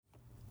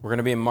We're going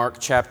to be in Mark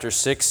chapter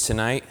 6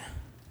 tonight.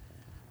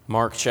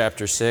 Mark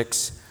chapter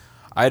 6.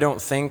 I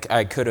don't think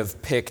I could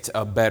have picked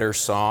a better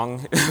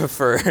song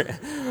for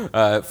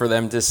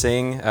them to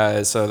sing,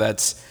 so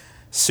that's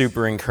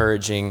super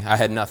encouraging. I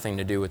had nothing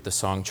to do with the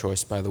song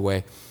choice, by the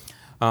way.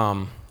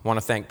 Want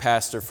to thank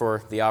Pastor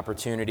for the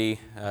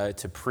opportunity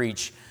to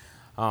preach.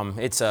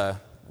 It's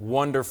a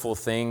wonderful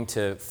thing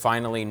to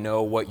finally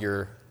know what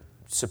you're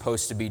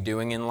supposed to be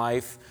doing in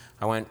life.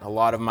 I went a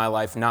lot of my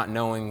life not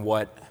knowing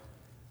what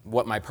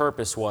my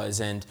purpose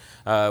was, and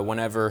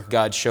whenever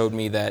God showed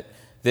me that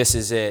this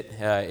is it,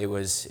 it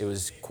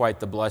was quite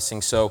the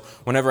blessing. So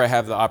whenever I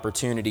have the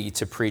opportunity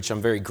to preach,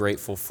 I'm very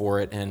grateful for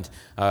it, and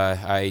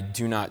I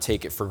do not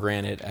take it for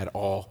granted at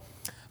all.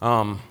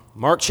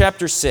 Mark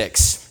chapter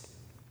 6.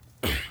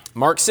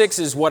 Mark 6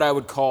 is what I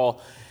would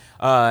call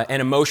an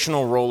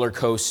emotional roller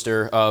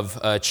coaster of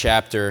a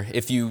chapter.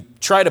 If you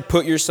try to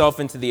put yourself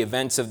into the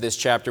events of this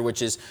chapter,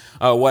 which is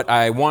what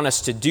I want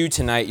us to do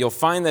tonight, you'll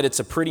find that it's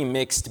a pretty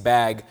mixed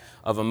bag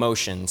of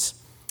emotions.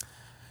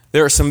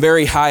 There are some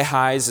very high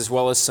highs as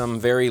well as some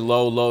very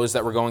low lows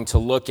that we're going to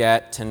look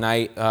at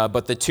tonight.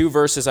 But the two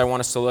verses I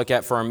want us to look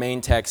at for our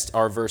main text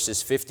are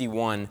verses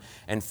 51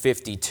 and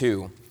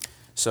 52.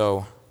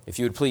 So if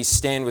you would please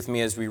stand with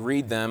me as we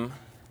read them.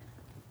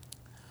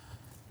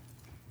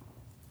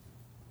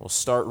 We'll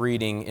start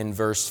reading in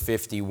verse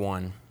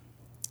 51.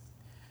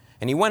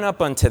 And he went up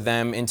unto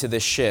them into the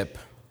ship,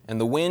 and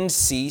the wind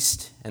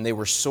ceased, and they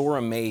were sore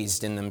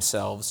amazed in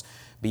themselves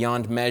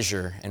beyond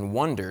measure, and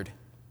wondered.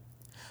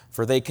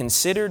 For they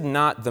considered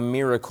not the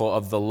miracle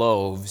of the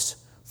loaves,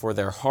 for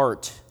their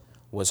heart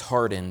was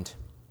hardened.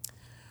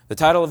 The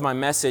title of my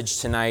message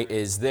tonight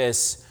is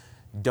this: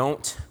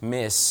 Don't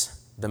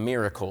Miss the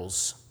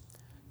Miracles.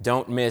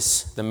 Don't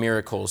miss the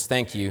miracles.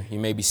 Thank you. You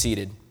may be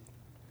seated.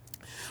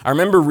 I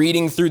remember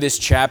reading through this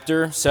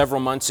chapter several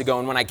months ago,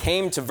 and when I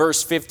came to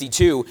verse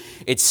 52,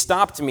 it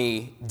stopped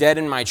me dead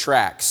in my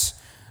tracks.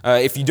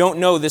 If you don't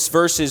know, this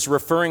verse is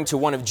referring to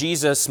one of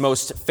Jesus'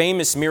 most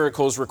famous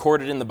miracles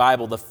recorded in the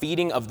Bible, the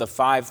feeding of the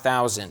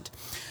 5,000.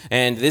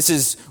 And this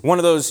is one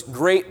of those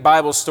great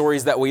Bible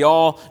stories that we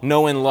all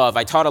know and love.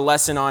 I taught a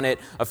lesson on it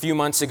a few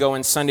months ago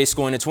in Sunday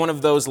school, and it's one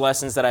of those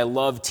lessons that I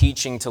love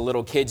teaching to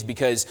little kids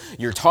because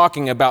you're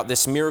talking about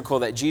this miracle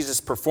that Jesus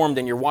performed,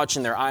 and you're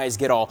watching their eyes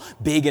get all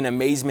big in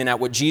amazement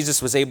at what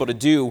Jesus was able to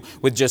do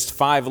with just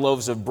 5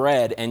 loaves of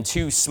bread and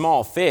 2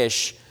 small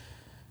fish,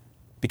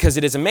 because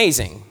it is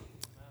amazing.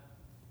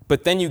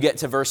 But then you get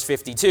to verse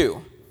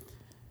 52.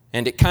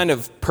 And it kind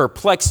of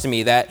perplexed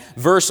me. That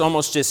verse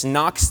almost just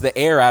knocks the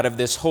air out of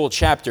this whole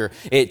chapter.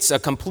 It's a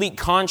complete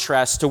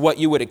contrast to what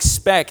you would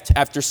expect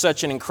after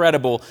such an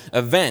incredible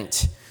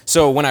event.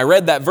 So when I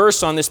read that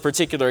verse on this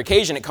particular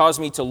occasion, it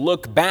caused me to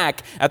look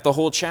back at the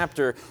whole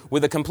chapter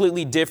with a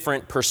completely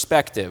different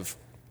perspective.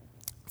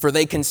 For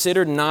they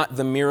considered not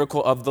the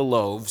miracle of the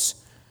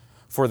loaves,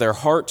 for their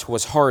heart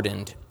was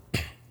hardened.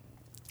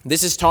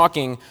 This is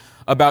talking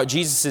about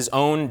Jesus'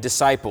 own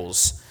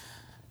disciples.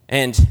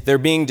 And they're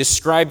being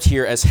described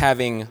here as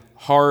having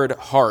hard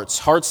hearts,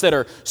 hearts that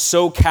are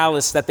so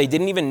callous that they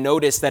didn't even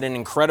notice that an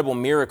incredible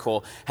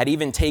miracle had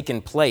even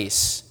taken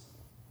place.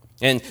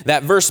 And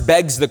that verse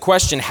begs the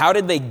question, how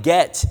did they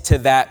get to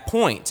that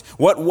point?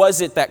 What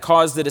was it that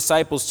caused the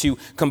disciples to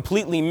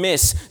completely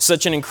miss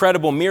such an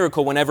incredible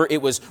miracle whenever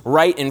it was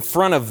right in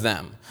front of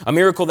them? A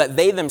miracle that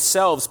they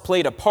themselves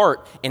played a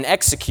part in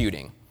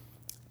executing.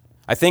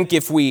 I think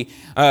if we,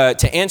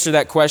 to answer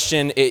that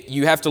question,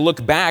 you have to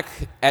look back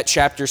at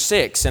chapter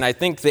 6, and I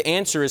think the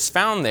answer is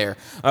found there.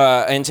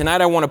 And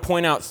tonight I want to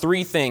point out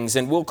 3 things,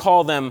 and we'll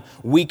call them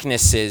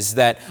weaknesses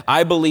that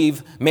I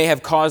believe may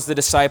have caused the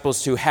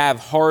disciples to have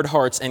hard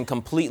hearts and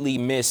completely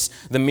miss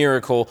the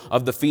miracle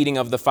of the feeding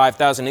of the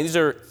 5,000. And these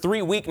are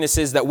 3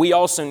 weaknesses that we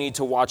also need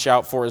to watch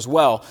out for as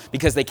well,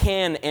 because they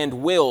can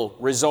and will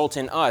result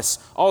in us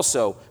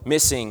also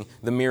missing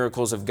the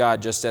miracles of God,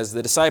 just as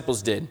the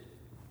disciples did.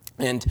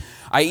 And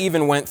I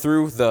even went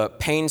through the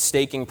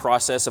painstaking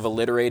process of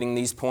alliterating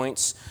these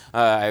points.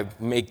 I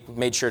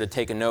made sure to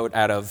take a note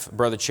out of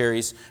Brother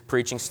Cherry's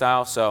preaching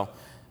style, so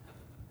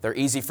they're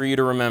easy for you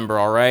to remember,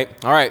 all right?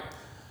 All right,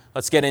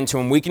 let's get into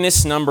them.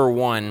 Weakness number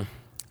 1,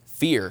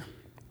 fear.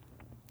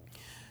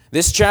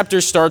 This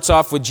chapter starts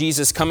off with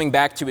Jesus coming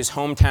back to his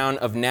hometown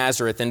of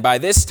Nazareth, and by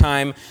this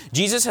time,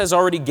 Jesus has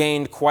already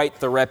gained quite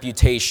the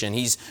reputation.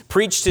 He's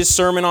preached his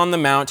Sermon on the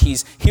Mount,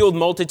 he's healed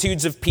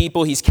multitudes of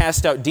people, he's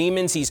cast out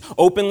demons, he's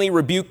openly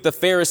rebuked the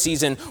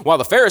Pharisees, and while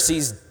the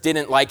Pharisees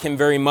didn't like him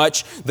very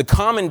much, the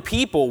common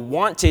people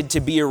wanted to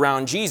be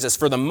around Jesus.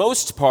 For the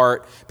most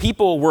part,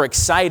 people were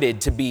excited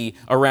to be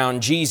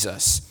around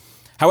Jesus.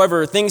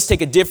 However, things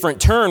take a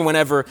different turn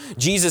whenever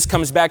Jesus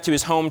comes back to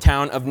his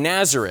hometown of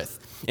Nazareth.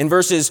 In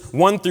verses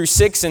 1 through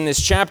 6 in this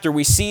chapter,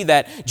 we see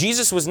that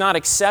Jesus was not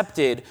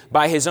accepted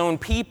by his own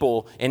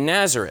people in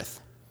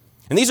Nazareth.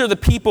 And these are the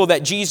people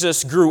that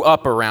Jesus grew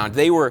up around.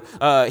 He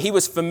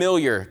was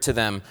familiar to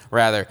them,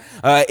 rather.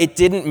 It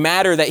didn't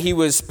matter that he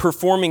was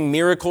performing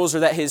miracles or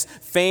that his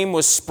fame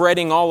was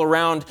spreading all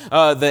around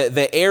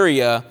the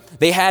area.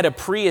 They had a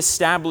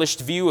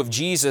pre-established view of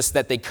Jesus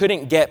that they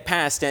couldn't get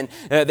past, and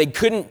they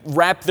couldn't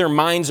wrap their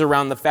minds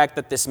around the fact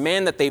that this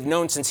man that they've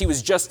known since he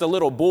was just a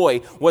little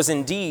boy was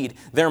indeed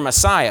their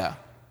Messiah.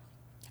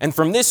 And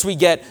from this we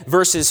get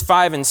verses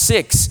 5 and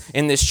 6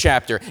 in this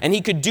chapter. And he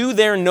could do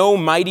there no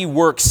mighty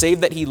work, save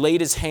that he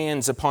laid his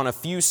hands upon a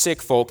few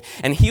sick folk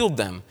and healed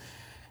them.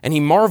 And he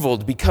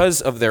marveled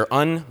because of their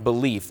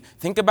unbelief.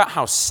 Think about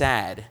how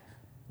sad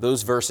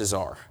those verses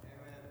are.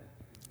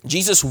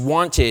 Jesus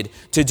wanted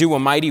to do a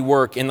mighty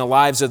work in the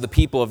lives of the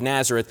people of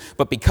Nazareth,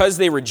 but because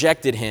they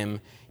rejected him,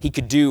 he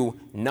could do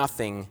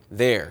nothing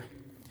there.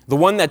 The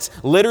one that's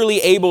literally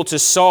able to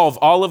solve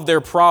all of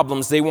their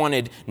problems, they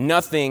wanted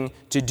nothing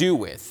to do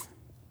with.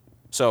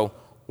 So,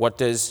 what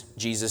does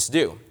Jesus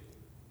do?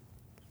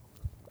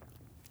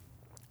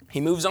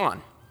 He moves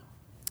on.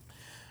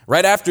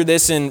 Right after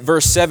this, in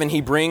verse 7,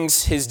 he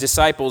brings his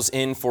disciples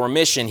in for a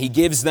mission. He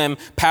gives them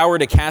power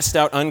to cast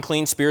out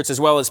unclean spirits as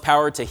well as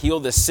power to heal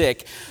the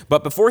sick.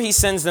 But before he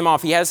sends them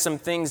off, he has some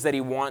things that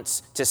he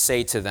wants to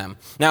say to them.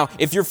 Now,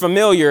 if you're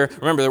familiar,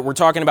 remember that we're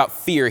talking about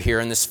fear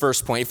here in this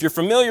first point. If you're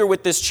familiar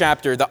with this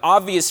chapter, the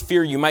obvious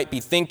fear you might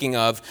be thinking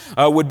of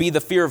would be the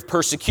fear of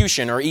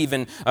persecution or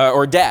even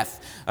or death.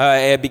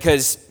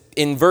 Because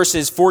in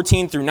verses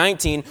 14 through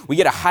 19, we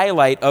get a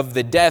highlight of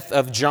the death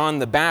of John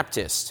the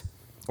Baptist.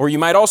 Or you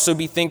might also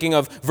be thinking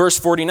of verse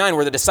 49,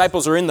 where the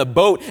disciples are in the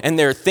boat and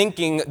they're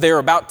thinking they're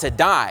about to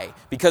die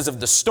because of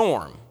the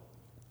storm.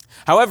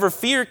 However,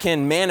 fear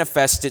can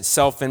manifest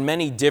itself in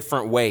many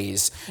different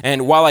ways.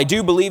 And while I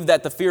do believe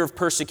that the fear of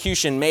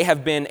persecution may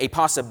have been a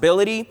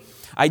possibility,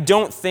 I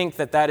don't think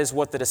that that is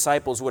what the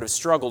disciples would have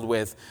struggled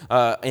with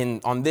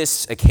on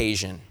this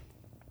occasion.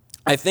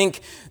 I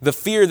think the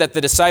fear that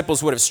the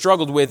disciples would have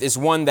struggled with is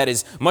one that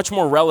is much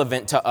more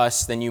relevant to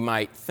us than you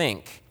might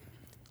think.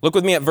 Look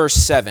with me at verse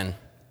 7.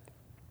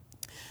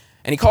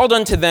 And he called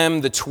unto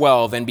them the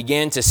 12, and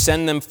began to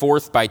send them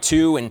forth by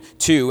 2 and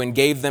 2, and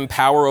gave them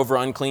power over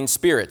unclean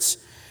spirits,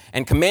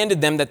 and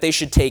commanded them that they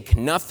should take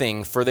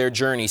nothing for their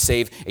journey,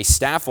 save a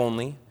staff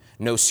only,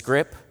 no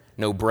scrip,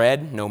 no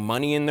bread, no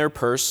money in their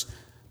purse,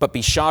 but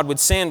be shod with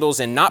sandals,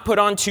 and not put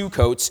on 2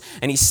 coats.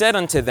 And he said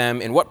unto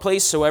them, In what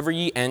place soever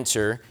ye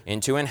enter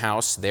into an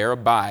house, there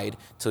abide,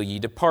 till ye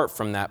depart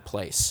from that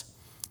place.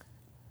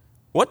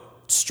 What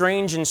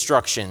strange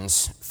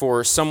instructions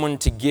for someone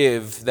to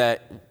give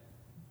that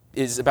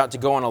is about to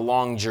go on a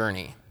long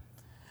journey.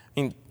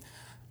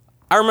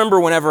 I remember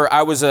whenever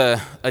I was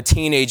a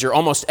teenager,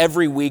 almost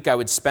every week I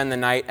would spend the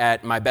night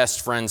at my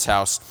best friend's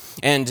house.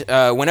 And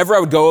whenever I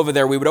would go over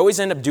there, we would always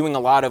end up doing a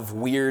lot of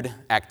weird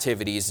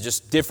activities,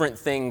 just different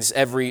things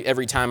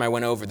every time I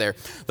went over there.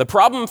 The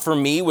problem for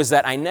me was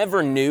that I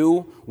never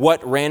knew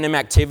what random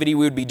activity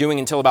we would be doing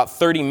until about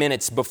 30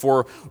 minutes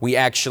before we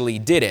actually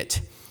did it.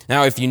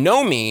 Now, if you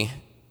know me,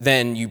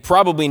 then you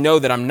probably know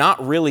that I'm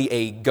not really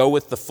a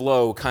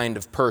go-with-the-flow kind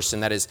of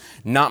person. That is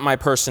not my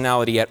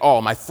personality at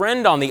all. My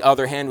friend, on the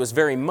other hand, was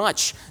very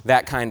much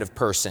that kind of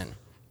person.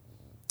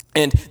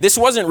 And this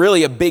wasn't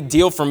really a big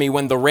deal for me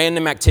when the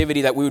random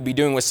activity that we would be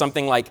doing was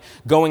something like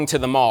going to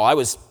the mall. I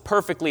was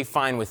perfectly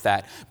fine with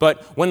that.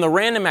 But when the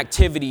random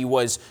activity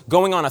was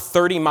going on a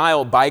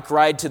 30-mile bike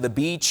ride to the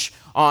beach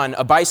on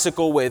a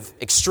bicycle with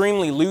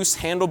extremely loose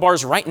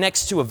handlebars right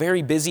next to a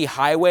very busy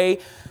highway,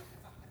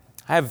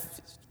 I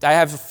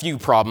have a few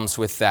problems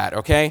with that,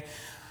 okay?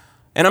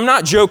 And I'm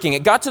not joking.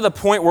 It got to the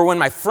point where when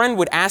my friend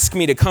would ask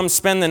me to come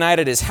spend the night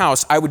at his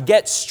house, I would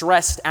get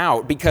stressed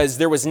out because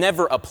there was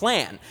never a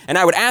plan. And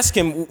I would ask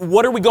him,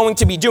 what are we going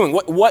to be doing?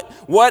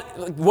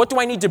 What do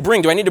I need to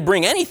bring? Do I need to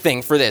bring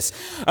anything for this?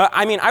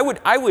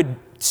 I would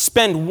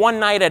spend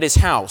one night at his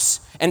house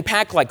and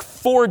pack like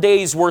 4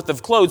 days worth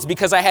of clothes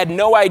because I had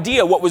no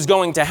idea what was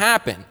going to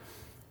happen.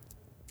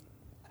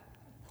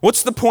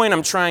 What's the point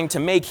I'm trying to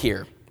make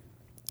here?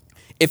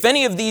 If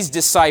any of these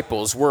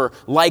disciples were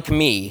like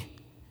me,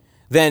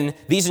 then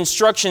these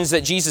instructions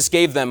that Jesus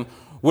gave them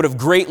would have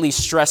greatly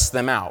stressed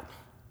them out.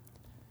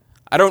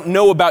 I don't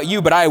know about you,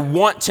 but I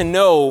want to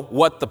know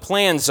what the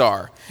plans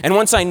are. And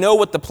once I know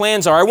what the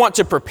plans are, I want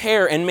to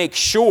prepare and make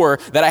sure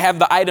that I have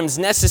the items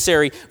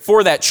necessary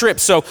for that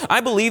trip. So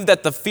I believe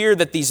that the fear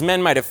that these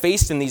men might have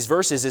faced in these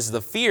verses is the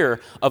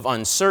fear of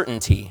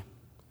uncertainty.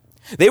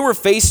 They were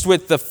faced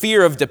with the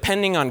fear of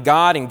depending on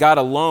God and God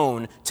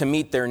alone to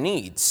meet their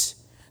needs.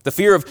 The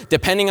fear of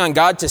depending on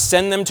God to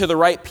send them to the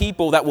right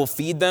people that will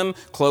feed them,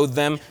 clothe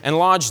them, and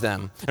lodge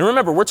them. And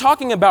remember, we're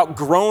talking about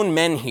grown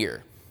men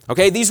here.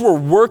 Okay, these were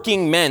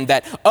working men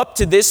that up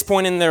to this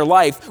point in their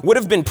life would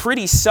have been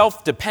pretty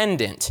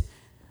self-dependent.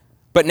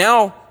 But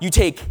now you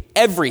take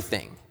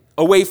everything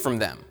away from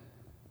them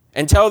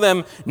and tell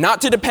them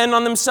not to depend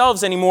on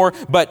themselves anymore,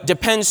 but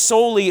depend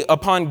solely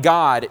upon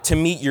God to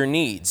meet your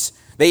needs.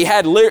 They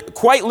had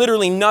quite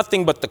literally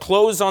nothing but the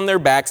clothes on their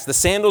backs, the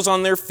sandals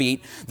on their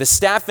feet, the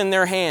staff in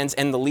their hands,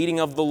 and the leading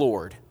of the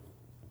Lord.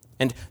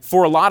 And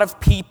for a lot of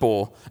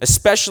people,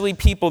 especially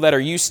people that are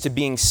used to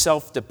being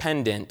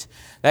self-dependent,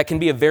 that can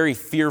be a very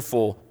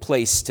fearful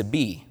place to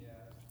be.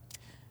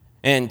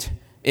 And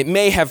it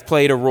may have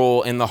played a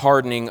role in the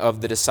hardening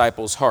of the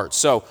disciples' hearts.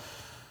 So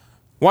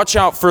watch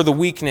out for the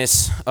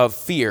weakness of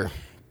fear.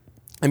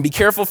 And be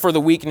careful for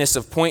the weakness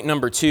of point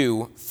number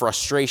 2,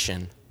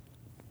 frustration.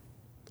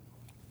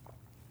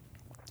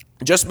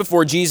 Just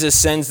before Jesus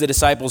sends the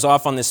disciples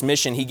off on this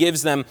mission, he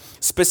gives them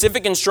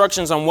specific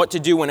instructions on what to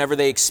do whenever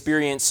they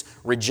experience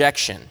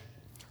rejection.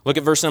 Look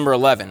at verse number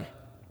 11.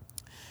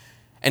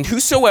 And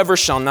whosoever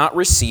shall not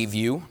receive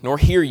you, nor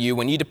hear you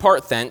when ye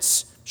depart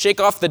thence, shake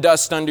off the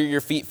dust under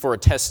your feet for a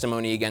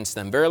testimony against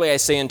them. Verily I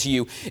say unto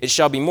you, it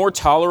shall be more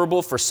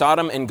tolerable for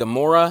Sodom and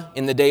Gomorrah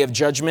in the day of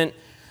judgment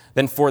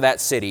than for that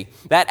city.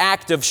 That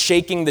act of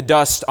shaking the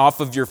dust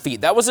off of your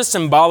feet, that was a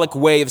symbolic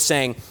way of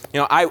saying,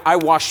 I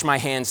wash my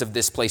hands of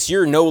this place.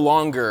 You're no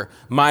longer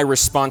my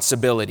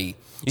responsibility.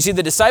 You see,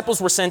 the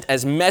disciples were sent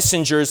as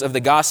messengers of the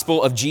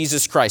gospel of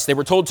Jesus Christ. They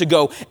were told to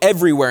go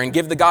everywhere and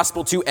give the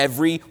gospel to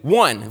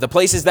everyone. The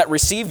places that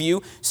receive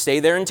you,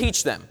 stay there and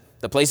teach them.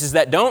 The places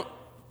that don't,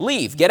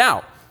 leave, get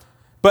out.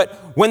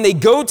 But when they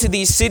go to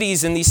these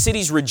cities and these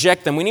cities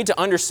reject them, we need to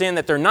understand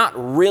that they're not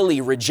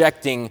really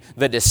rejecting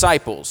the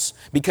disciples,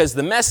 because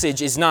the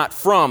message is not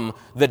from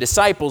the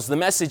disciples. The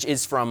message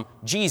is from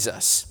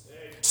Jesus.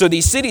 So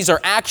these cities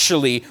are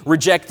actually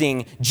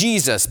rejecting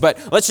Jesus. But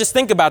let's just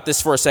think about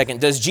this for a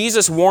second. Does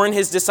Jesus warn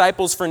his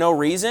disciples for no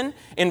reason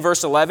in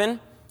verse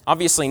 11?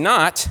 Obviously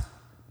not.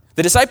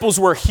 The disciples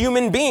were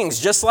human beings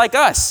just like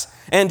us.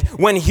 And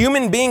when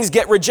human beings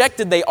get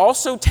rejected, they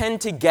also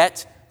tend to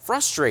get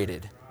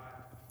frustrated.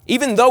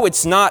 Even though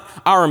it's not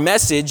our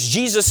message,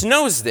 Jesus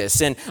knows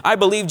this. And I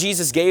believe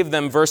Jesus gave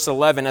them verse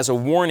 11 as a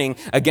warning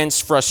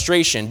against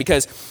frustration,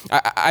 because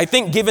I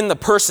think given the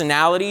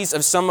personalities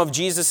of some of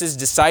Jesus'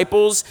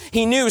 disciples,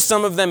 he knew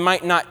some of them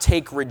might not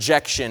take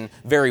rejection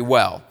very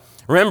well.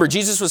 Remember,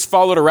 Jesus was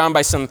followed around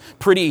by some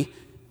pretty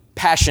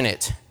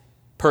passionate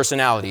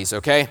personalities,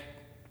 okay?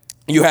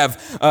 You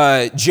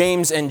have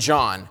James and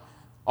John,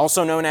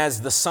 also known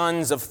as the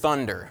sons of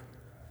thunder.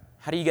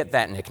 How do you get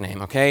that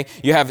nickname, okay?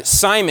 You have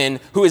Simon,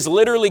 who is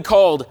literally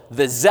called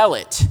the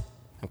Zealot,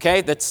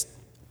 okay? That's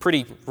a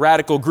pretty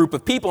radical group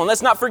of people. And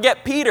let's not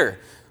forget Peter,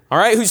 all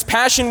right, whose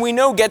passion we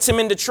know gets him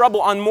into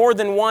trouble on more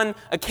than one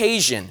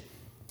occasion.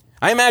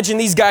 I imagine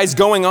these guys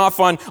going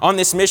off on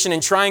this mission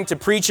and trying to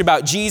preach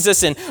about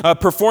Jesus and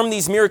perform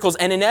these miracles,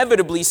 and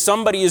inevitably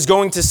somebody is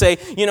going to say,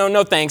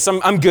 no thanks,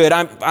 I'm good,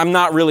 I'm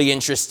not really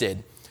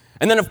interested.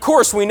 And then, of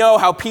course, we know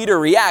how Peter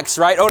reacts,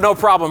 right? Oh, no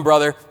problem,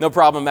 brother. No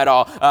problem at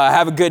all.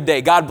 Have a good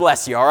day. God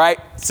bless you, all right?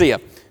 See ya.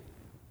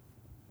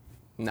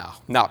 No,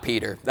 not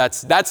Peter.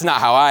 That's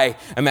not how I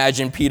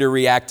imagine Peter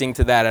reacting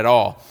to that at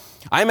all.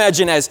 I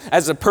imagine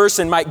as a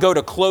person might go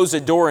to close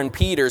a door in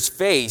Peter's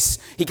face,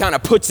 he kind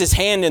of puts his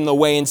hand in the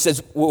way and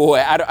says,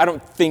 wait, I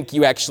don't think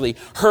you actually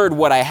heard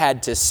what I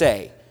had to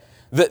say.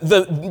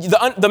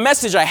 The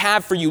message I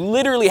have for you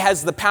literally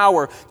has the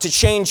power to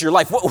change your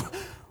life.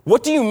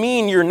 What do you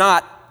mean you're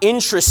not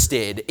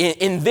interested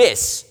in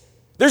this?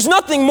 There's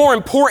nothing more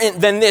important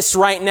than this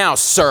right now,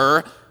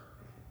 sir.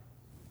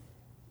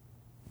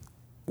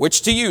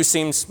 Which to you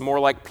seems more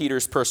like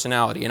Peter's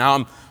personality. And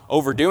I'm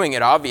overdoing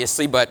it,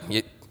 obviously, but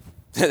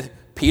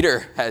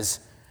Peter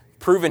has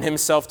proven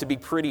himself to be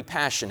pretty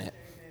passionate.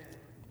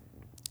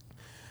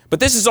 But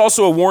this is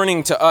also a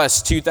warning to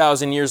us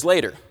 2,000 years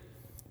later.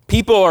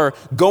 People are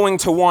going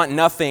to want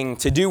nothing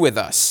to do with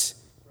us.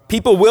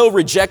 People will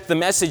reject the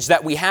message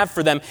that we have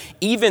for them,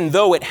 even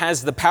though it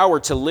has the power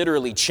to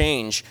literally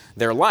change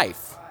their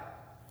life.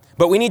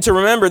 But we need to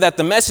remember that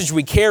the message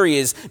we carry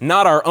is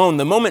not our own.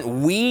 The moment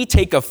we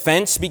take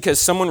offense because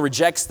someone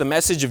rejects the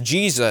message of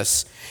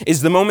Jesus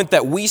is the moment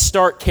that we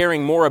start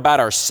caring more about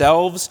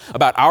ourselves,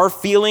 about our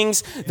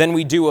feelings, than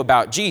we do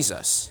about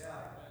Jesus.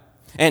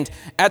 And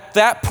at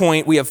that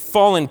point, we have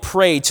fallen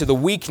prey to the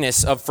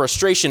weakness of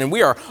frustration, and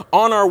we are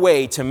on our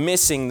way to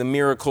missing the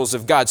miracles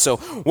of God. So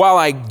while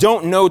I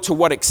don't know to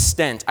what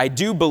extent, I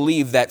do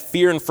believe that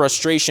fear and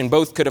frustration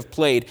both could have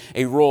played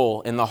a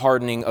role in the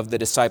hardening of the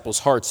disciples'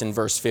 hearts in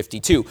verse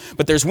 52.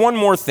 But there's one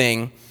more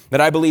thing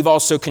that I believe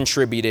also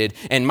contributed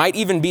and might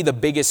even be the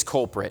biggest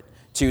culprit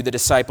to the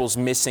disciples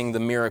missing the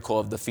miracle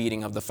of the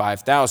feeding of the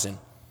 5,000.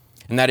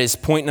 And that is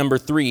point number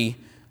 3,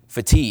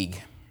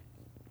 fatigue.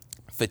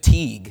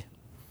 Fatigue.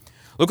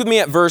 Look with me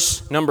at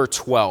verse number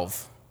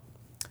 12.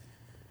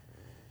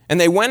 And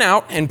they went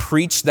out and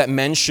preached that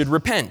men should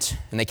repent.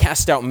 And they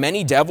cast out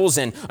many devils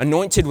and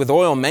anointed with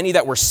oil many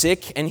that were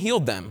sick and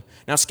healed them.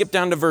 Now skip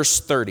down to verse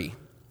 30.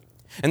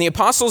 And the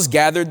apostles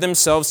gathered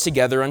themselves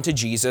together unto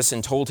Jesus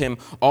and told him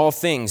all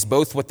things,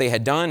 both what they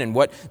had done and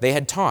what they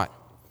had taught.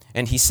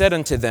 And he said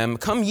unto them,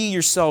 Come ye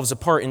yourselves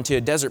apart into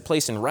a desert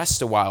place and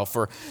rest a while,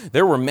 for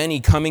there were many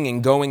coming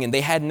and going, and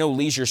they had no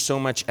leisure so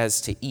much as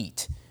to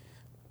eat.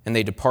 And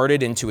they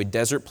departed into a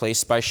desert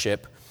place by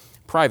ship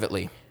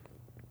privately.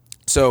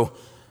 So,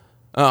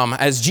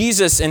 as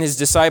Jesus and his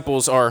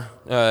disciples are,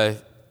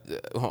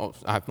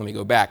 let me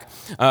go back.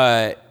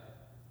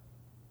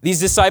 These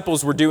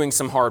disciples were doing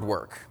some hard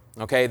work.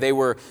 Okay, they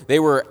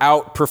were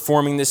out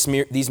performing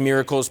these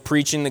miracles,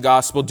 preaching the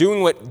gospel,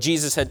 doing what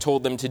Jesus had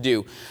told them to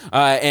do.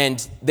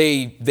 And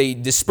they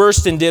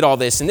dispersed and did all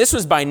this. And this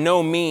was by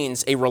no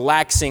means a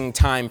relaxing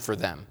time for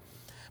them.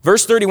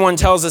 Verse 31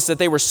 tells us that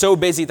they were so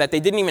busy that they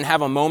didn't even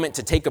have a moment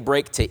to take a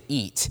break to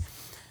eat.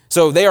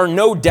 So they are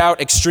no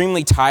doubt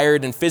extremely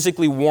tired and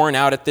physically worn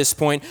out at this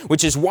point,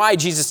 which is why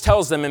Jesus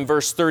tells them in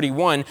verse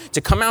 31 to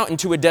come out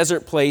into a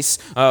desert place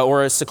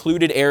or a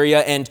secluded area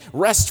and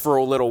rest for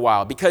a little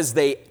while because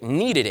they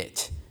needed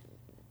it.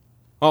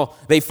 Well,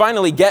 they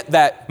finally get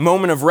that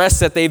moment of rest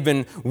that they've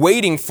been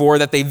waiting for,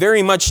 that they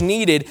very much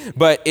needed,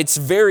 but it's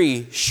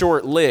very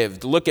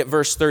short-lived. Look at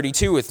verse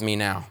 32 with me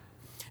now.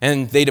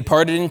 And they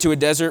departed into a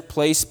desert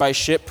place by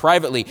ship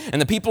privately, and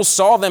the people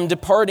saw them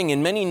departing,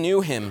 and many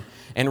knew him,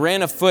 and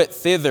ran afoot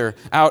thither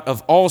out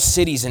of all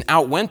cities, and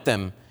outwent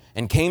them,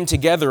 and came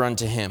together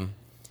unto him.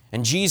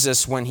 And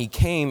Jesus, when he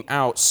came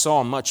out,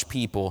 saw much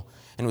people,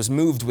 and was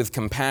moved with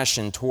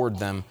compassion toward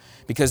them,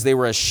 because they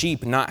were as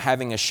sheep not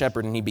having a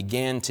shepherd, and he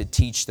began to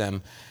teach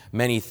them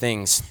many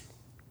things.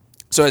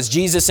 So as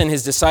Jesus and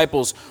his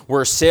disciples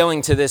were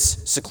sailing to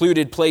this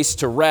secluded place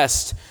to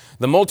rest,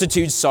 the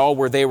multitude saw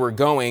where they were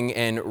going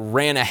and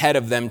ran ahead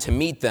of them to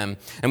meet them.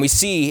 And we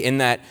see in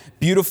that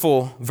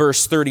beautiful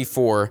verse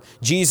 34,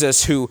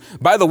 Jesus, who,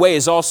 by the way,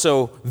 is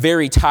also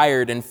very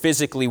tired and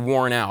physically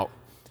worn out,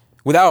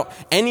 without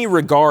any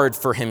regard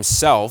for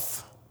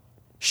himself,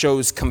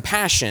 shows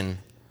compassion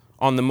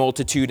on the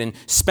multitude and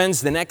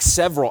spends the next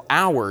several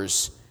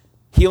hours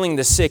healing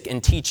the sick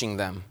and teaching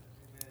them.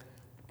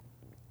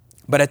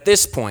 But at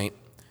this point,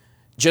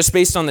 just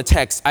based on the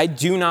text, I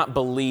do not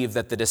believe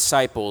that the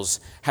disciples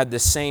had the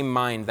same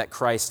mind that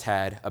Christ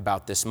had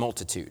about this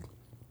multitude.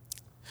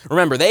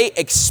 Remember, they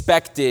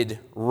expected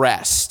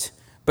rest,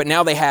 but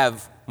now they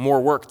have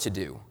more work to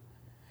do.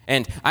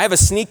 And I have a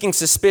sneaking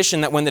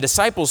suspicion that when the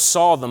disciples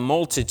saw the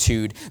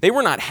multitude, they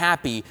were not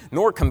happy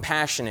nor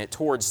compassionate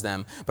towards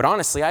them. But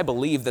honestly, I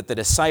believe that the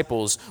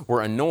disciples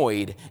were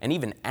annoyed and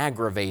even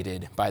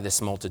aggravated by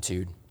this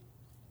multitude.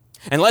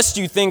 And lest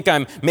you think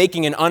I'm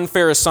making an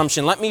unfair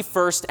assumption, let me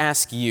first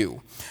ask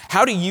you,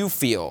 how do you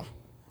feel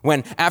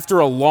when after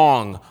a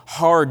long,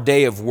 hard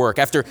day of work,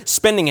 after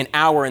spending an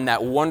hour in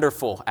that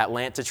wonderful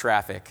Atlanta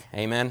traffic,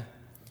 amen,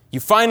 you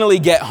finally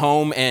get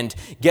home and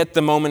get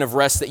the moment of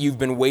rest that you've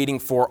been waiting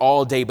for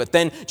all day, but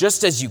then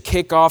just as you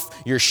kick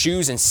off your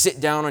shoes and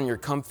sit down on your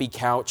comfy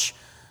couch,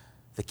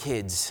 the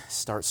kids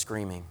start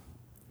screaming.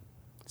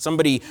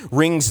 Somebody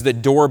rings the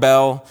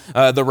doorbell,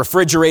 the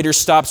refrigerator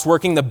stops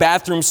working, the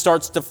bathroom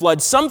starts to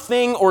flood.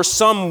 Something or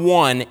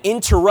someone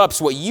interrupts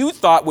what you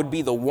thought would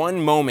be the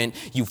one moment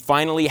you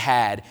finally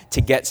had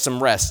to get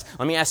some rest.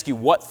 Let me ask you,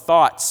 what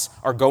thoughts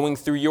are going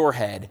through your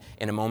head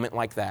in a moment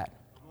like that?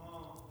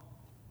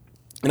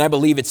 And I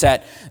believe it's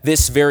at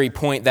this very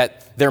point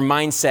that their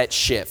mindset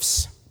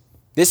shifts.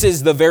 This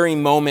is the very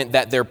moment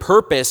that their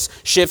purpose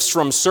shifts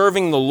from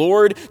serving the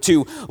Lord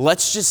to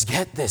let's just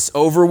get this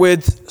over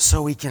with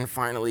so we can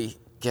finally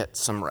get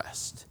some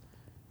rest.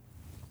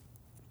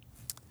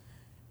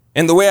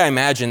 And the way I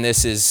imagine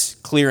this is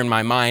clear in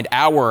my mind.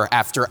 Hour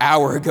after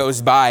hour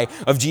goes by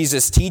of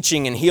Jesus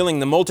teaching and healing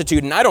the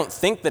multitude. And I don't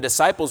think the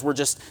disciples were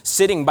just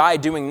sitting by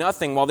doing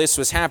nothing while this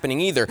was happening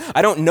either.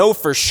 I don't know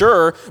for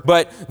sure,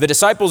 but the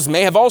disciples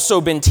may have also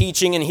been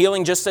teaching and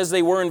healing just as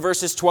they were in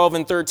verses 12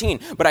 and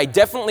 13. But I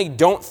definitely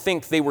don't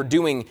think they were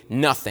doing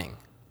nothing.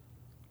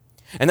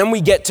 And then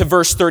we get to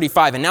verse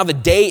 35, and now the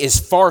day is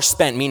far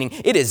spent, meaning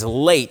it is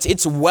late.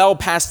 It's well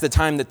past the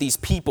time that these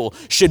people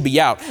should be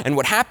out. And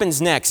what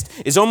happens next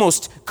is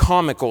almost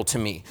comical to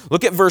me.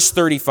 Look at verse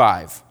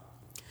 35.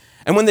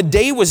 And when the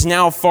day was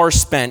now far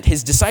spent,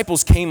 his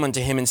disciples came unto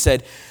him and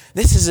said,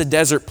 "This is a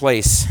desert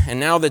place, and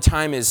now the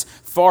time is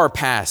far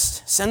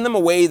past. Send them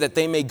away that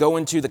they may go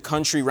into the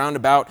country round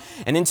about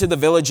and into the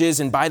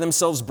villages and buy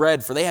themselves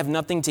bread, for they have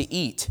nothing to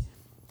eat."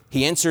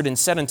 He answered and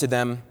said unto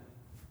them,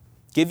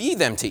 "Give ye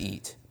them to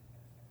eat."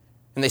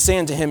 And they say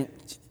unto him,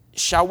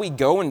 "Shall we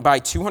go and buy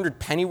 200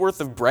 pennyworth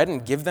of bread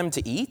and give them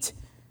to eat?"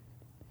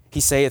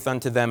 He saith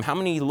unto them, "How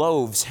many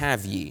loaves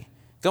have ye?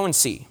 Go and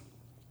see."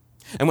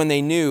 And when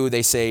they knew,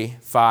 they say,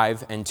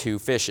 5 and 2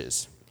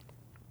 fishes.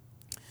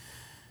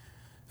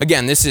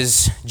 Again, this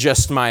is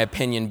just my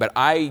opinion, but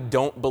I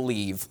don't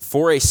believe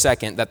for a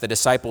second that the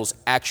disciples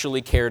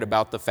actually cared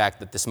about the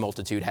fact that this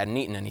multitude hadn't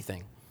eaten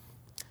anything.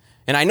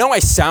 And I know I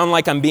sound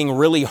like I'm being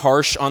really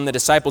harsh on the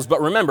disciples, but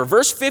remember,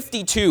 verse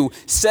 52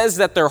 says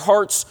that their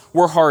hearts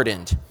were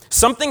hardened.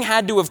 Something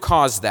had to have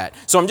caused that.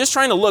 So I'm just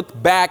trying to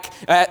look back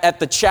at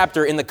the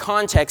chapter in the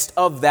context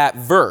of that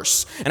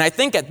verse. And I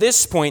think at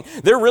this point,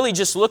 they're really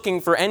just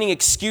looking for any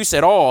excuse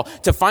at all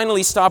to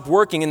finally stop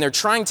working, and they're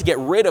trying to get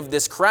rid of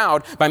this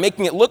crowd by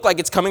making it look like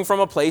it's coming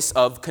from a place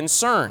of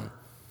concern.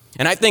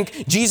 And I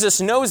think Jesus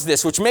knows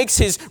this, which makes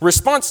his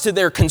response to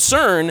their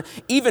concern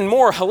even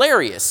more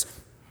hilarious.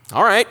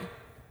 All right,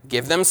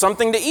 give them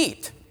something to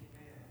eat.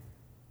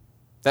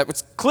 That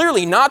was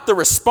clearly not the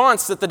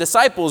response that the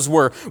disciples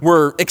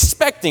were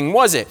expecting,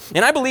 was it?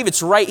 And I believe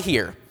it's right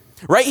here.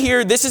 Right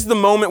here, this is the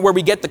moment where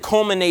we get the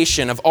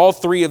culmination of all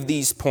three of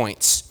these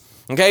points.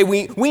 Okay,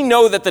 we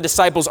know that the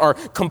disciples are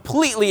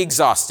completely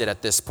exhausted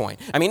at this point.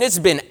 I mean, it's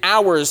been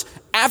hours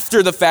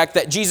after the fact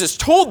that Jesus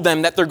told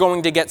them that they're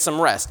going to get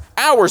some rest.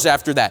 Hours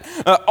after that.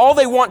 All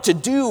they want to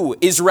do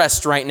is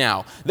rest right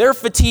now. They're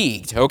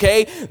fatigued,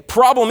 okay?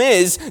 Problem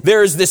is,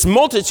 there's this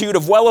multitude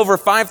of well over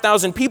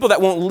 5,000 people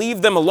that won't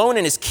leave them alone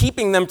and is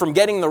keeping them from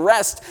getting the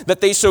rest that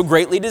they so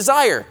greatly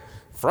desire.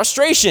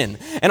 Frustration.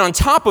 And on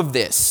top of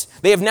this,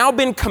 they have now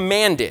been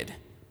commanded,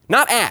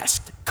 not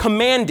asked,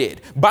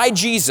 commanded by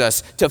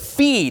Jesus to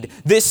feed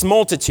this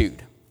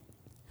multitude.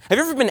 Have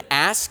you ever been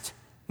asked,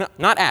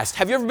 not asked,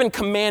 have you ever been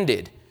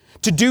commanded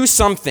to do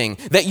something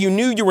that you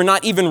knew you were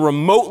not even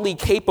remotely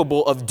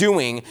capable of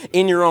doing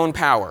in your own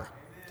power?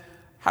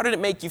 How did it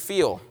make you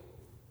feel?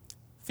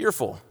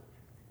 Fearful.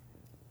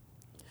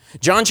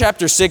 John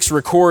chapter 6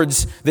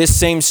 records this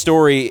same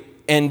story,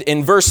 and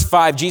in verse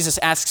 5, Jesus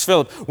asks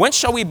Philip, "When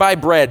shall we buy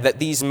bread that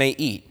these may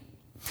eat?"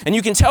 And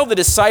you can tell the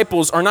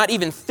disciples are not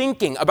even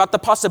thinking about the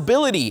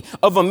possibility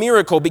of a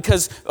miracle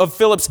because of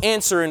Philip's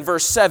answer in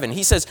verse 7.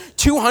 He says,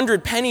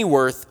 200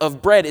 pennyworth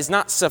of bread is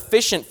not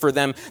sufficient for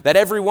them, that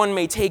everyone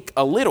may take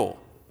a little.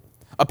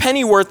 A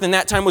pennyworth in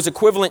that time was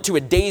equivalent to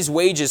a day's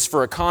wages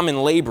for a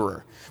common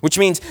laborer, which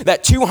means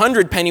that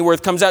 200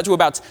 pennyworth comes out to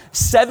about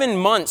 7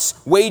 months'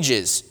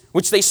 wages,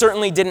 which they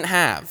certainly didn't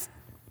have.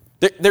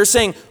 They're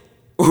saying,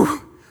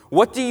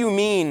 what do you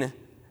mean,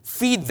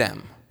 feed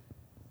them?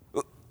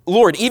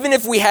 Lord, even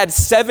if we had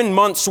 7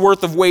 months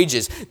worth of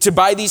wages to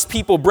buy these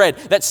people bread,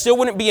 that still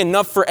wouldn't be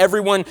enough for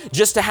everyone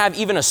just to have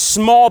even a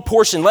small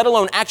portion, let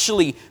alone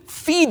actually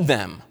feed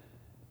them.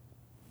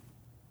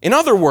 In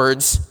other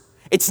words,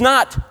 it's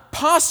not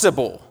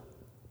possible,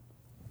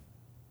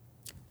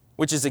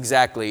 which is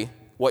exactly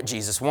what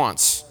Jesus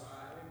wants.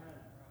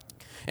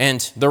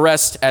 And the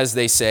rest, as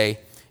they say,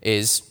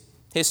 is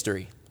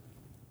history.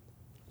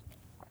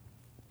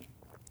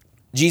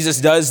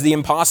 Jesus does the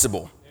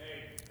impossible.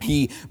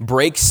 He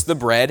breaks the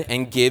bread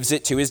and gives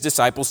it to his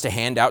disciples to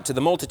hand out to the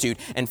multitude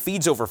and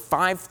feeds over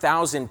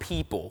 5,000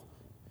 people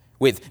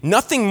with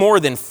nothing more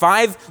than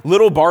 5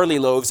 little barley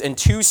loaves and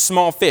 2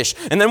 small fish.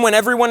 And then when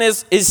everyone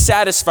is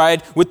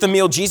satisfied with the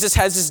meal, Jesus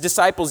has his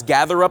disciples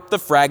gather up the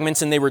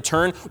fragments and they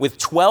return with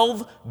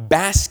 12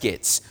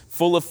 baskets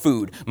full of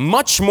food,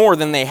 much more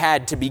than they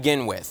had to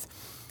begin with.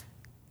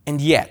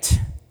 And yet,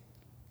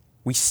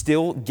 we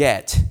still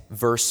get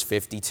verse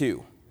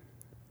 52.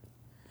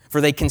 For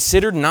they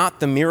considered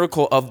not the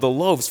miracle of the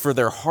loaves, for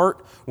their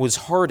heart was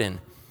hardened.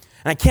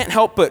 And I can't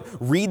help but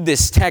read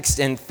this text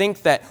and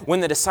think that when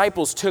the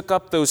disciples took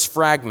up those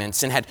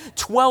fragments and had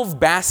 12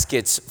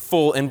 baskets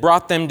full and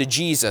brought them to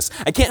Jesus,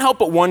 I can't help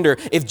but wonder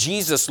if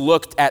Jesus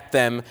looked at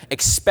them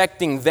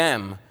expecting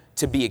them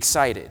to be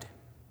excited.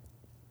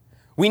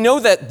 We know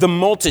that the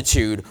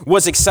multitude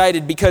was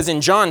excited because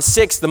in John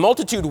 6, the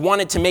multitude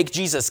wanted to make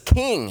Jesus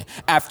king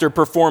after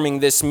performing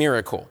this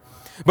miracle.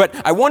 But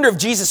I wonder if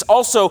Jesus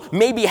also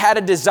maybe had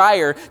a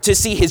desire to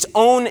see his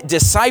own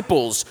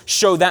disciples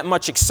show that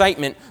much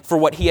excitement for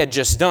what he had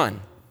just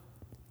done.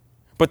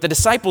 But the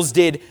disciples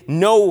did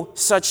no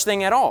such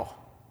thing at all.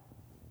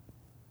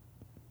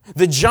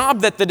 The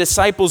job that the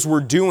disciples were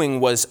doing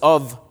was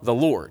of the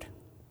Lord.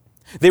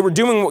 They were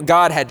doing what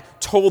God had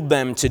told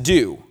them to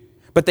do.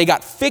 But they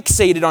got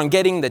fixated on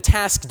getting the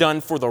task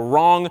done for the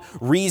wrong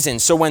reason.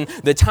 So when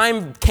the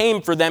time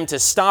came for them to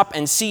stop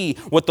and see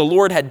what the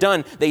Lord had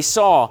done, they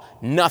saw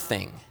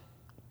nothing.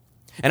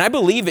 And I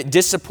believe it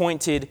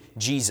disappointed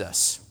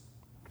Jesus.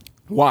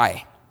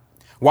 Why?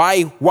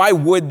 Why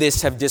would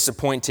this have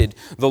disappointed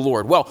the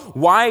Lord? Well,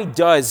 why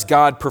does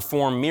God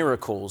perform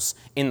miracles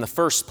in the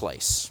first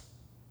place?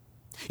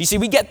 You see,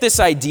 we get this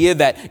idea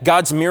that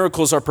God's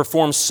miracles are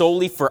performed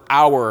solely for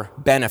our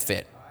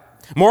benefit.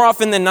 More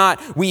often than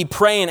not, we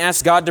pray and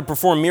ask God to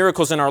perform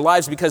miracles in our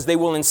lives because they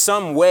will in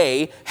some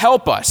way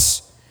help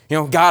us. You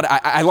know, God,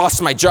 I lost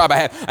my job.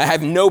 I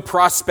have no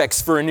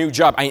prospects for a new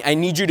job. I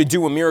need you to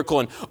do a miracle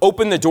and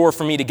open the door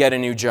for me to get a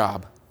new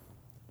job.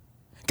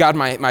 God,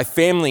 my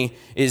family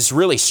is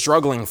really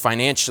struggling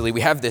financially.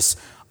 We have this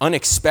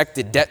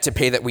unexpected debt to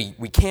pay that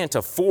we can't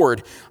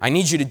afford. I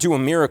need you to do a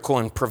miracle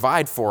and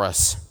provide for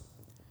us.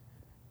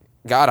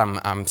 God,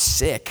 I'm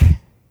sick.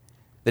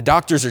 The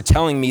doctors are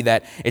telling me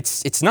that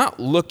it's not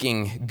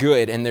looking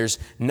good and there's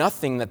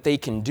nothing that they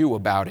can do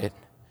about it.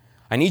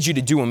 I need you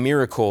to do a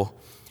miracle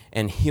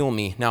and heal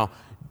me. Now,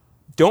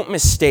 don't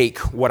mistake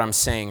what I'm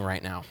saying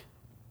right now.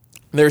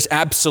 There's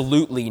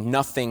absolutely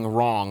nothing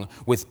wrong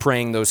with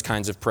praying those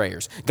kinds of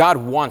prayers. God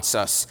wants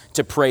us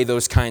to pray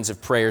those kinds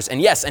of prayers. And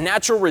yes, a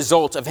natural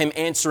result of him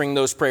answering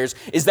those prayers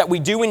is that we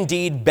do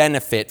indeed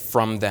benefit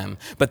from them.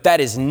 But that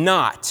is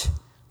not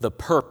the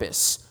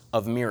purpose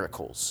of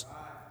miracles.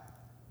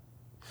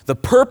 The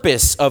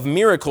purpose of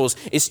miracles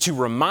is to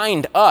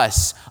remind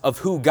us of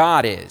who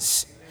God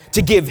is,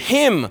 to give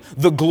him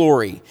the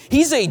glory.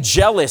 He's a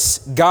jealous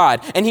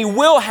God, and he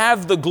will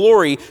have the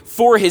glory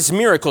for his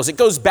miracles. It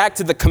goes back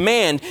to the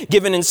command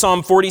given in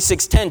Psalm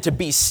 46:10 to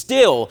be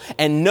still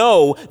and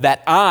know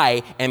that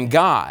I am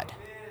God.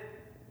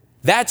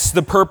 That's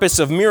the purpose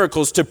of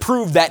miracles, to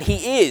prove that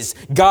he is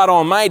God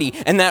Almighty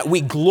and that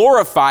we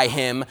glorify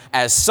him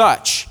as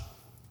such.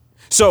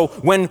 So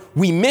when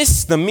we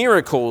miss the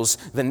miracles,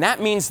 then that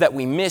means that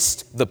we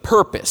missed the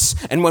purpose.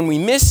 And when we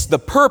miss the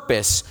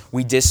purpose,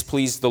 we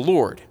displease the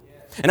Lord.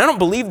 And I don't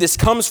believe this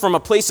comes from a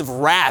place of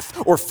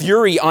wrath or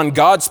fury on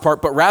God's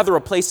part, but rather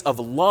a place of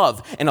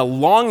love and a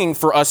longing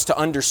for us to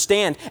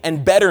understand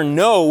and better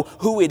know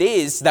who it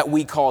is that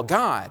we call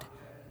God.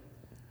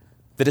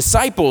 The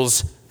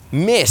disciples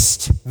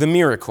missed the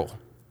miracle.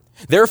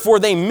 Therefore,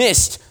 they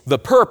missed the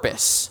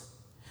purpose.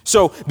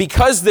 So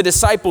because the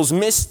disciples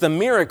missed the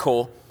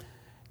miracle,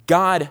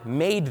 God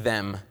made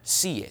them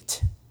see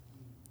it.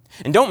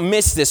 And don't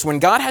miss this. When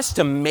God has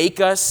to make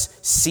us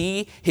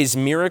see his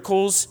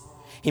miracles,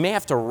 he may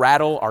have to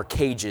rattle our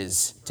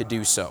cages to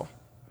do so.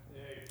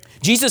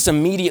 Jesus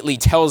immediately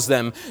tells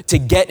them to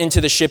get into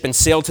the ship and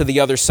sail to the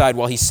other side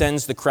while he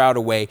sends the crowd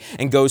away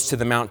and goes to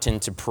the mountain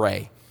to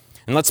pray.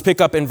 And let's pick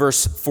up in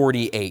verse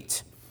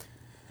 48.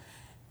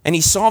 And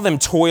he saw them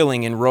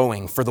toiling and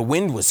rowing, for the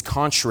wind was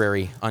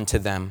contrary unto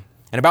them.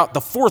 And about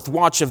the fourth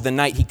watch of the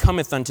night he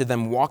cometh unto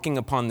them walking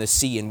upon the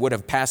sea, and would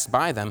have passed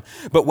by them.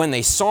 But when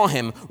they saw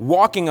him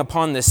walking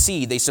upon the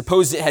sea, they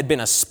supposed it had been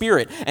a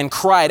spirit, and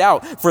cried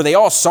out, for they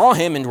all saw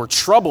him and were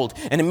troubled.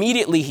 And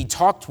immediately he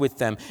talked with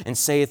them, and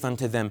saith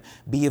unto them,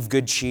 Be of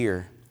good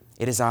cheer,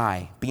 it is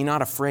I, be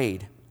not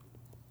afraid.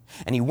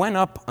 And he went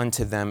up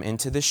unto them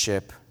into the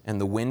ship, and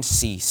the wind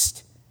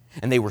ceased.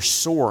 And they were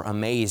sore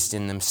amazed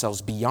in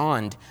themselves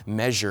beyond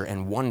measure,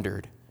 and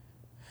wondered.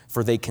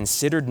 For they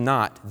considered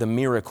not the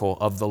miracle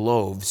of the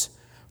loaves,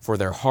 for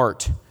their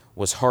heart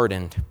was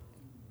hardened.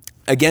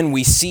 Again,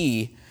 we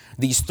see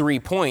these 3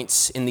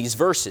 points in these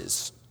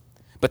verses.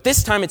 But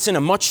this time it's in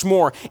a much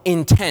more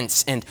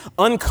intense and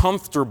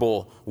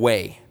uncomfortable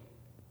way.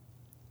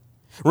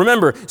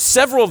 Remember,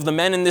 several of the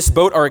men in this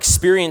boat are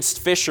experienced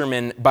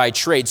fishermen by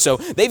trade, so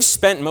they've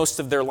spent most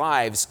of their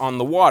lives on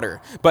the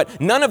water. But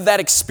none of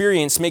that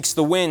experience makes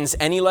the winds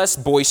any less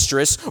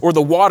boisterous or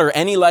the water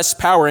any less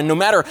power. And no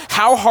matter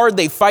how hard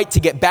they fight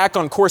to get back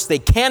on course, they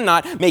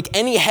cannot make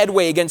any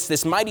headway against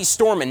this mighty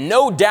storm, and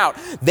no doubt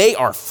they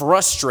are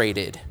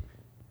frustrated.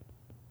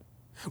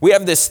 We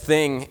have this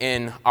thing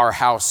in our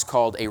house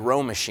called a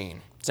row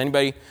machine. Does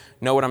anybody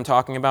know what I'm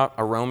talking about?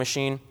 A row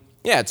machine?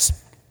 Yeah, it's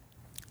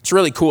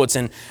really cool. It's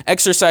an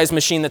exercise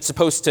machine that's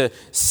supposed to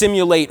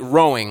simulate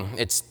rowing.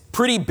 It's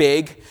pretty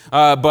big,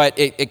 but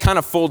it kind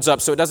of folds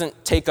up so it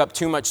doesn't take up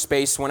too much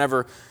space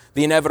whenever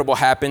the inevitable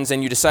happens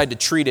and you decide to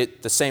treat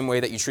it the same way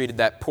that you treated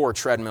that poor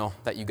treadmill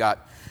that you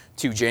got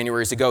 2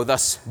 Januaries ago,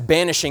 thus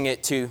banishing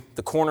it to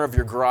the corner of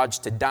your garage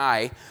to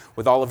die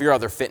with all of your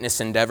other fitness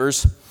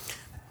endeavors.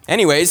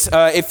 Anyways,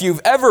 if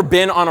you've ever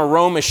been on a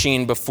row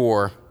machine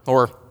before,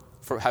 or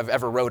have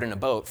ever rowed in a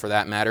boat for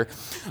that matter,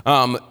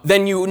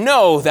 then you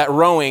know that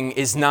rowing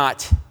is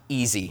not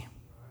easy.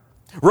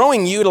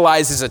 Rowing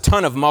utilizes a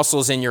ton of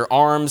muscles in your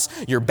arms,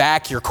 your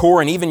back, your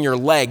core, and even your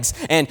legs.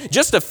 And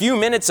just a few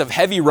minutes of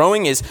heavy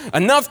rowing is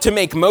enough to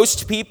make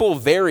most people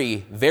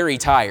very, very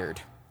tired.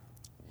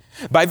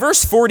 By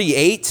verse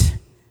 48,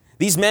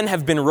 these men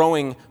have been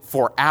rowing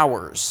for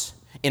hours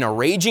in a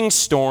raging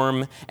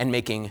storm and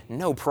making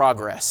no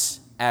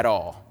progress at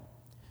all.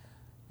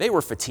 They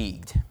were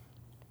fatigued.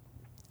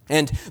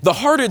 And the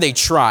harder they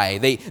try,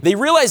 they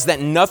realize that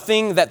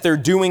nothing that they're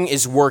doing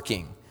is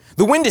working.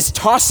 The wind is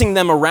tossing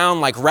them around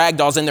like rag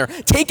dolls, and they're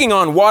taking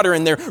on water,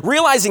 and they're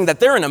realizing that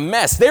they're in a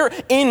mess. They're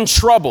in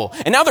trouble.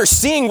 And now they're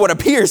seeing what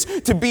appears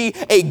to be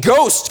a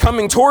ghost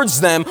coming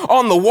towards them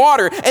on the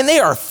water, and they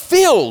are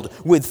filled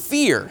with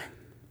fear.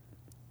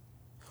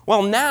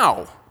 Well,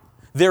 now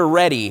they're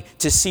ready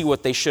to see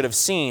what they should have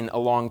seen a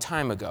long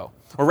time ago,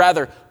 or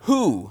rather,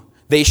 who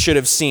they should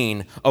have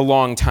seen a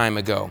long time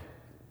ago.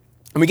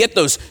 And we get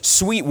those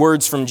sweet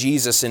words from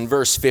Jesus in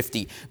verse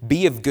 50,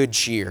 Be of good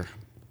cheer.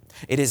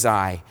 It is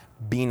I,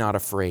 be not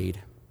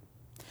afraid.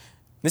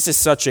 This is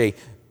such a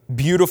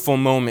beautiful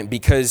moment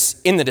because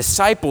in the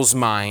disciples'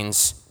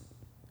 minds,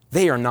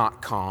 they are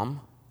not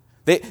calm.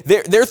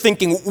 They're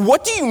thinking,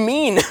 what do you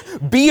mean,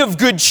 be of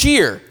good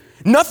cheer?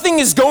 Nothing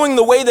is going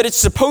the way that it's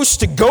supposed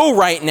to go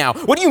right now.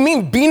 What do you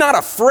mean, be not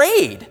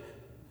afraid?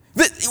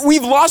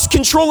 We've lost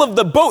control of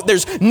the boat.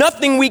 There's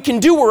nothing we can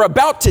do. We're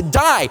about to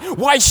die.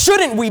 Why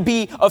shouldn't we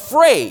be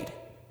afraid?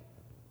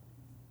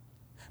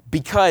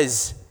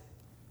 Because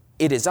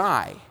it is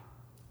I.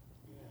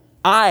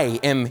 I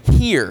am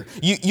here.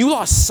 You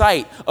lost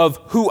sight of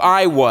who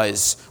I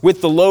was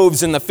with the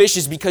loaves and the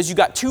fishes because you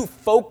got too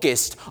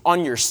focused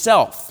on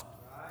yourself.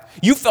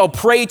 You fell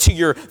prey to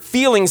your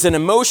feelings and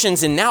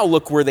emotions, and now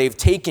look where they've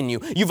taken you.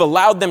 You've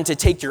allowed them to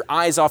take your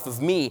eyes off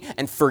of me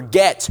and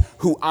forget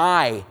who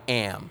I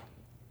am.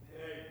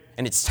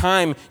 And it's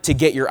time to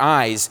get your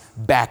eyes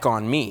back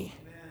on me.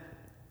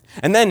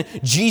 And then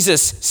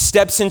Jesus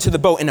steps into the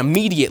boat, and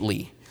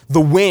immediately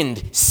the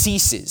wind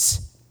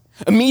ceases.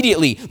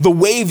 Immediately the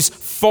waves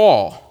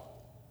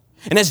fall.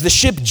 And as the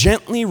ship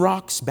gently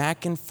rocks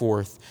back and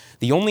forth,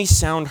 the only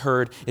sound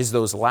heard is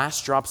those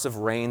last drops of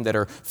rain that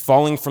are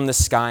falling from the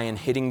sky and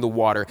hitting the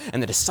water.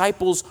 And the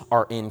disciples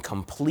are in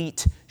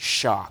complete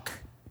shock.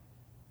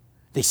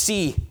 They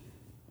see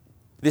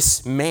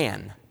this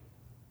man.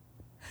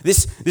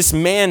 This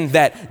man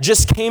that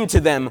just came to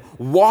them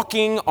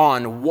walking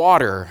on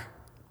water.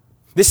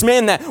 This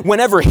man that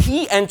whenever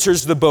he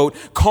enters the boat,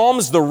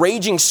 calms the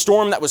raging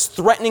storm that was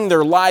threatening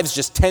their lives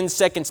just 10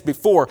 seconds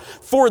before.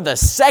 For the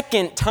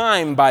second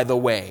time, by the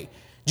way.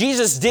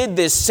 Jesus did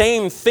this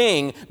same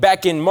thing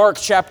back in Mark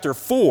chapter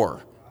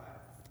 4.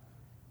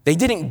 They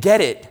didn't get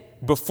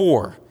it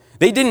before.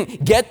 They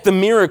didn't get the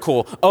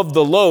miracle of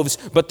the loaves,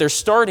 but they're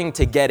starting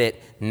to get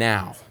it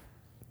now.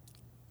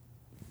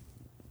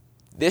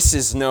 This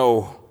is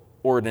no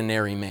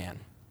ordinary man.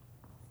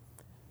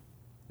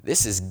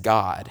 This is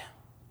God.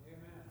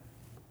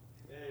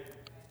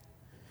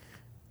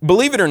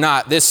 Believe it or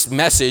not, this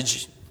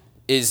message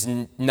is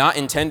not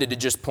intended to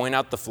just point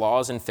out the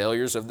flaws and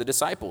failures of the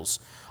disciples,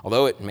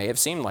 although it may have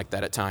seemed like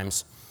that at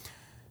times.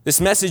 This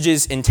message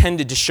is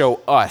intended to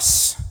show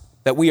us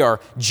that we are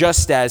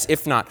just as,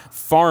 if not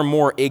far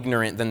more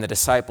ignorant than the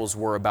disciples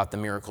were about the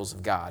miracles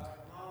of God.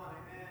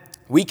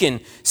 We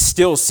can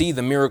still see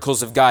the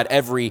miracles of God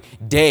every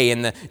day.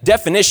 And the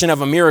definition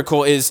of a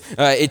miracle is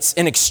it's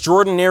an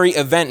extraordinary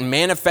event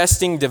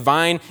manifesting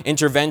divine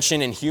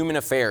intervention in human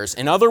affairs.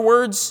 In other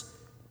words,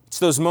 it's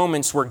those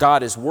moments where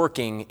God is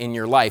working in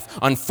your life.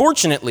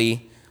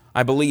 Unfortunately,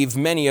 I believe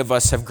many of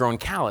us have grown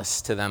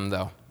callous to them,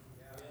 though.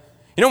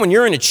 You know, when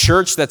you're in a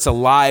church that's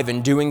alive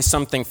and doing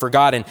something for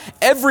God and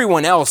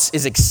everyone else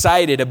is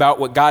excited about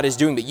what God is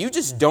doing, but you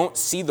just don't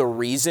see the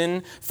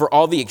reason for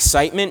all the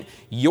excitement,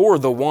 you're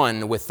the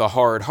one with the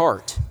hard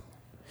heart.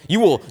 You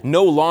will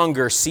no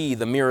longer see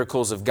the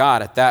miracles of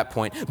God at that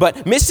point.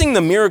 But missing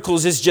the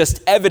miracles is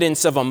just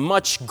evidence of a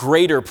much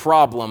greater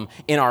problem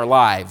in our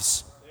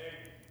lives.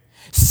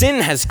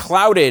 Sin has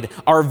clouded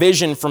our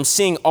vision from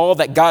seeing all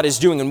that God is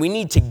doing, and we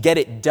need to get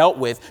it dealt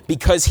with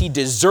because he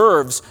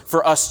deserves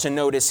for us to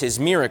notice his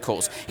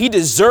miracles. He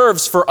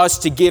deserves for us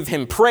to give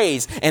him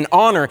praise and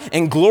honor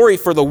and glory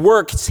for the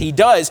works he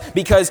does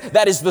because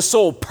that is the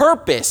sole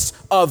purpose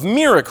of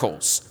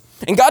miracles.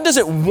 And God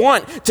doesn't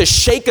want to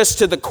shake us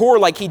to the core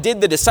like he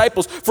did the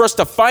disciples for us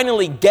to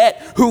finally get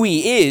who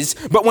he is.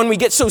 But when we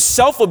get so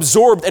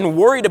self-absorbed and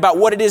worried about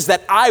what it is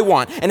that I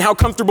want and how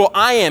comfortable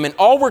I am, and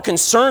all we're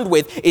concerned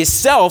with is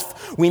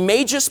self, we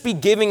may just be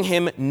giving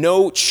him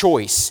no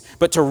choice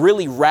but to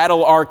really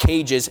rattle our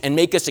cages and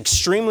make us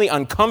extremely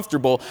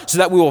uncomfortable so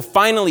that we will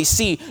finally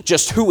see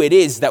just who it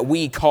is that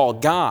we call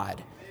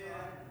God.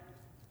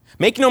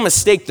 Make no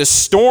mistake, the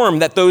storm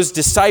that those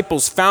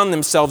disciples found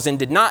themselves in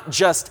did not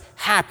just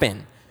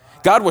happen.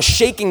 God was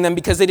shaking them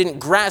because they didn't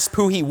grasp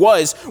who he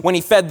was when he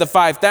fed the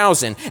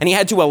 5,000. And he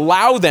had to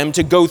allow them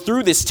to go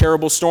through this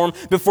terrible storm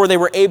before they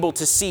were able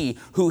to see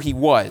who he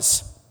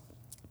was.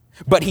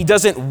 But he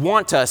doesn't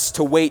want us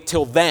to wait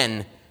till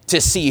then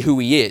to see who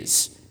he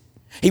is.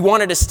 He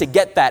wanted us to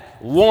get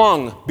that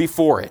long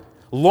before it,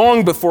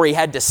 long before he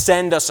had to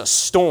send us a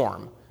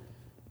storm.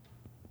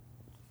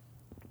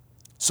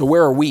 So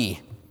where are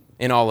we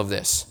in all of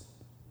this?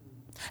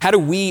 How do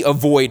we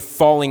avoid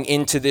falling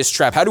into this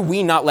trap? How do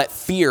we not let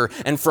fear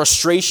and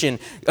frustration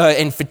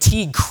and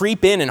fatigue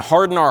creep in and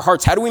harden our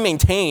hearts? How do we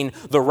maintain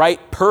the right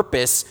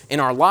purpose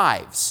in our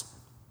lives?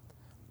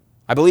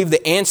 I believe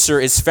the answer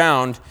is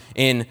found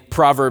in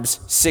Proverbs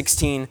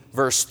 16,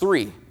 verse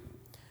 3. You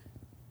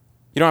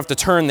don't have to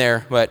turn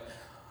there, but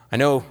I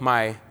know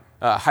my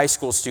high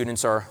school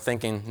students are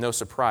thinking, no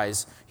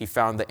surprise, he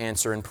found the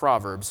answer in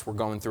Proverbs. We're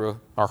going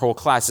through our whole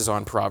classes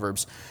on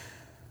Proverbs.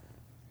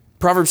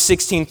 Proverbs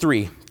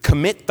 16:3,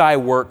 commit thy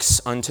works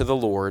unto the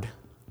Lord,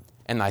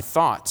 and thy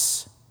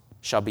thoughts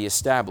shall be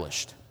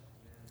established.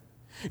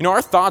 You know,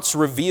 our thoughts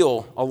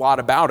reveal a lot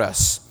about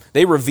us.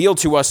 They reveal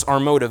to us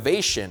our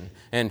motivation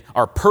and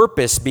our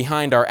purpose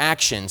behind our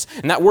actions.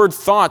 And that word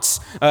thoughts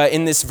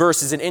in this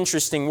verse is an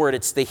interesting word.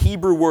 It's the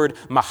Hebrew word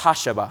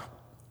mahashaba.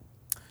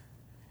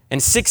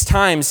 And 6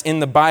 times in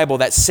the Bible,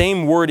 that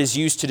same word is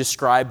used to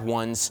describe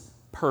one's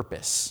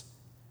purpose.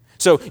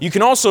 So you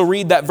can also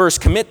read that verse,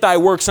 commit thy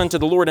works unto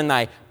the Lord, and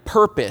thy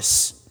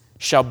purpose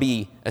shall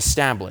be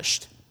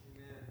established.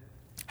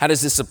 How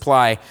does this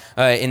apply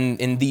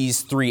in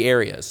these 3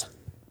 areas?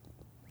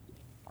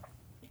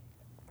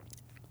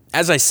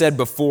 As I said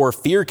before,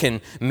 fear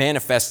can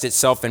manifest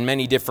itself in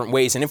many different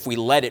ways, and if we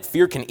let it,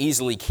 fear can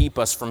easily keep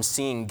us from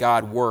seeing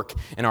God work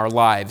in our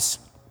lives.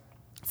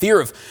 Fear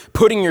of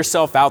putting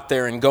yourself out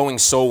there and going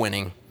soul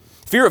winning.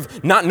 Fear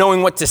of not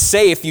knowing what to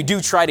say if you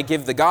do try to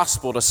give the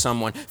gospel to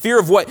someone. Fear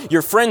of what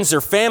your friends or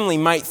family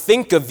might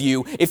think of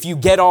you if you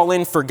get all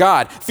in for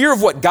God. Fear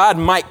of what God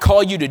might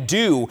call you to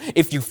do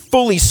if you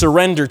fully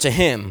surrender to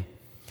him.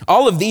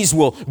 All of these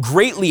will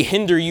greatly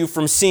hinder you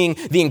from seeing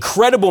the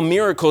incredible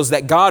miracles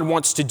that God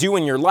wants to do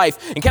in your life.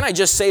 And can I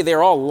just say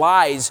they're all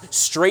lies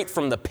straight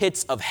from the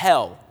pits of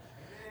hell.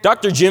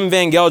 Dr. Jim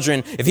Van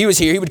Gelderen, if he was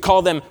here, he would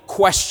call them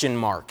question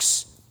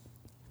marks.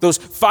 Those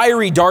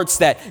fiery darts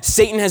that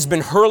Satan has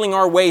been hurling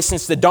our way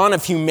since the dawn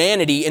of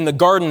humanity in the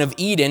Garden of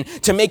Eden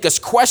to make us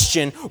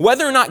question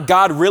whether or not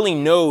God really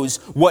knows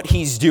what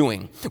he's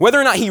doing, whether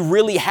or not he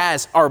really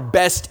has our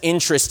best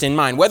interest in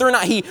mind, whether or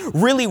not he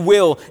really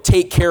will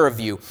take care of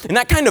you. And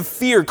that kind of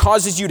fear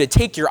causes you to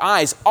take your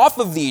eyes off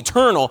of the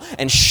eternal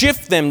and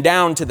shift them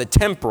down to the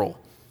temporal.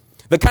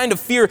 The kind of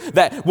fear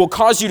that will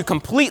cause you to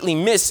completely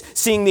miss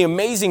seeing the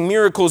amazing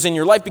miracles in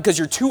your life because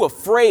you're too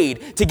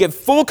afraid to give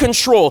full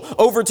control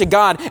over to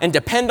God and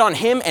depend on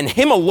him and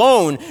him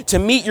alone to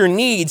meet your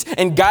needs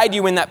and guide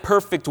you in that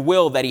perfect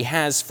will that he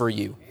has for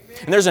you. Amen.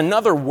 And there's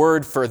another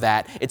word for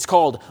that. It's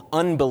called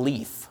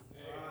unbelief.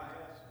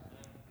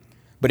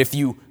 But if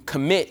you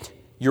commit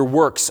your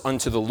works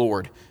unto the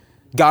Lord,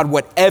 God,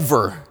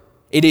 whatever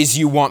it is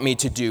you want me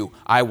to do,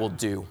 I will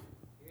do.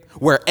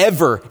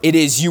 Wherever it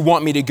is you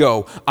want me to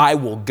go, I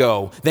will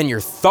go. Then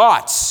your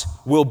thoughts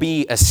will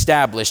be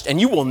established and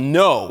you will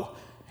know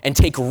and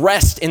take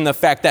rest in the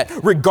fact that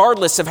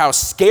regardless of how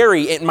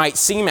scary it might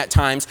seem at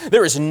times,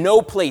 there is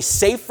no place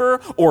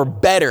safer or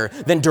better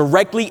than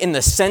directly in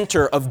the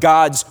center of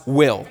God's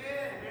will.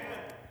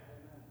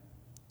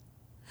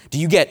 Do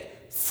you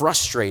get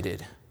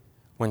frustrated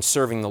when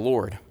serving the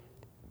Lord?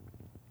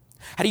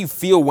 How do you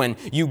feel when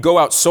you go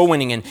out soul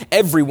winning and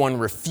everyone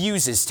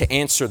refuses to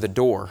answer the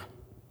door?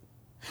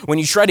 When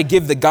you try to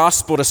give the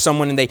gospel to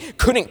someone and they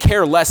couldn't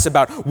care less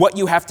about what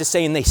you have to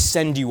say and they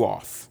send you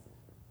off.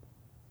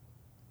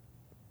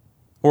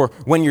 Or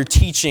when you're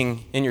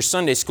teaching in your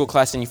Sunday school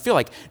class and you feel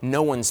like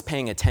no one's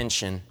paying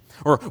attention.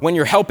 Or when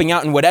you're helping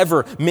out in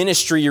whatever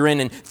ministry you're in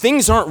and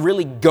things aren't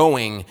really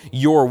going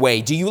your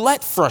way. Do you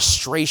let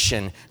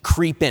frustration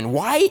creep in?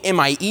 Why am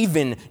I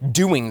even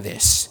doing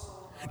this?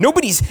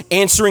 Nobody's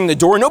answering the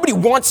door. Nobody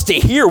wants to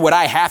hear what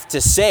I have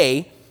to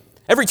say.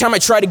 Every time I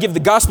try to give the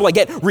gospel, I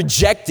get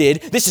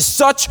rejected. This is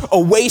such a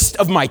waste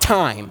of my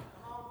time.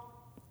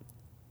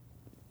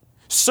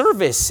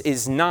 Service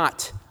is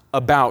not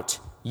about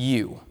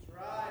you.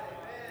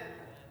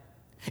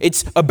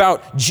 It's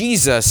about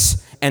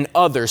Jesus and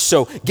others.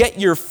 So get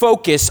your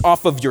focus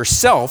off of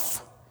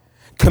yourself.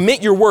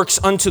 Commit your works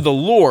unto the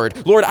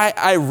Lord. Lord,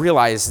 I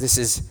realize this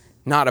is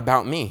not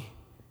about me.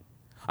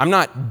 I'm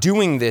not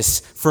doing this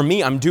for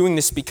me. I'm doing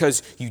this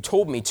because you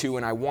told me to,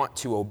 and I want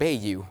to obey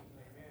you.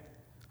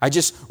 I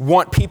just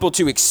want people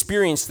to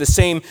experience the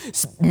same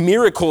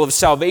miracle of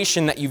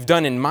salvation that you've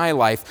done in my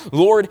life.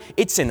 Lord,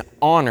 it's an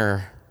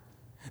honor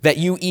that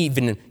you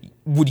even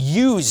would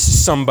use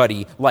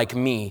somebody like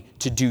me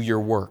to do your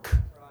work.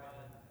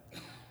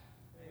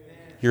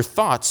 Your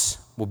thoughts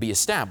will be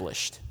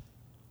established.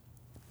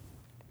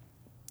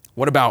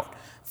 What about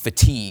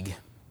fatigue?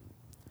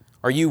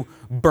 Are you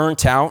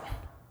burnt out?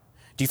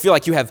 Do you feel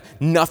like you have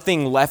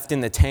nothing left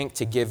in the tank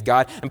to give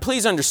God? And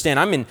please understand,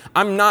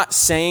 I'm not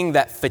saying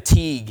that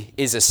fatigue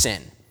is a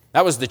sin.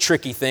 That was the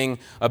tricky thing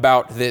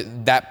about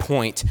that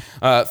point.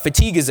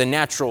 Fatigue is a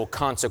natural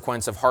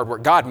consequence of hard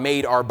work. God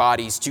made our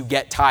bodies to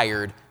get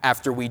tired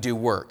after we do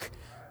work.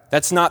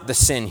 That's not the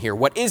sin here.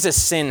 What is a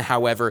sin,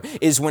 however,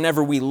 is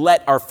whenever we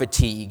let our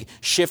fatigue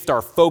shift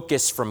our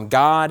focus from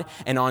God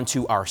and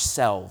onto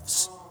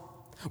ourselves.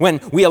 When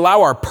we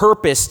allow our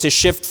purpose to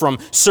shift from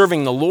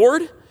serving the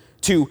Lord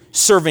to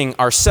serving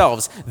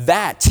ourselves,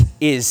 that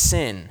is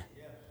sin.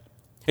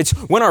 It's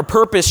when our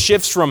purpose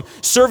shifts from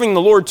serving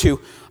the Lord to,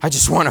 I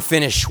just want to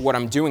finish what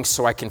I'm doing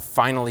so I can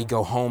finally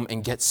go home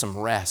and get some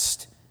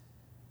rest.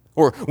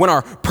 Or when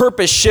our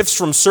purpose shifts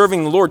from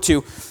serving the Lord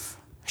to,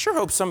 I sure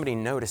hope somebody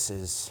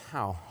notices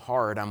how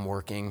hard I'm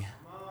working.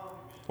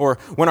 Or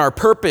when our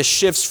purpose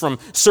shifts from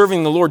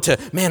serving the Lord to,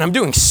 man, I'm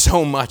doing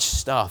so much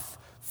stuff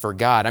for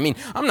God. I mean,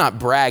 I'm not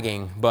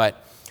bragging,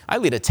 but I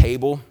lead a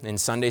table in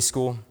Sunday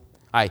school.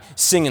 I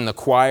sing in the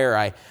choir,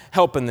 I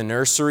help in the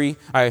nursery,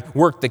 I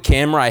work the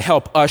camera, I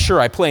help usher,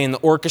 I play in the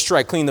orchestra,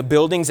 I clean the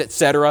buildings,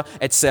 etc.,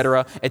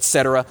 etc.,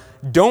 etc.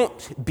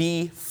 Don't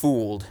be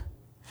fooled.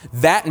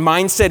 That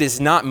mindset is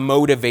not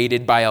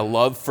motivated by a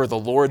love for the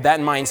Lord. That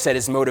mindset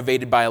is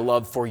motivated by a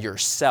love for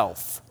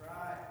yourself.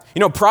 You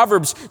know,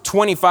 Proverbs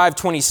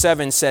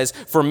 25:27 says,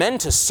 for men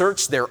to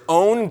search their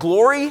own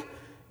glory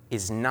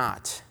is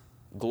not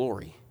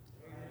glory.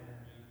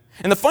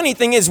 And the funny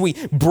thing is we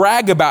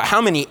brag about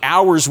how many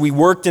hours we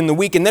worked in the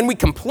week, and then we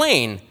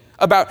complain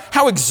about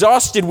how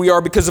exhausted we are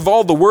because of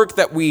all the work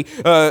that we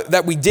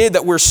did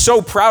that we're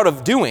so proud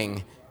of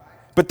doing.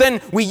 But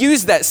then we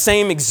use that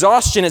same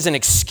exhaustion as an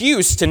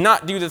excuse to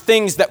not do the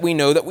things that we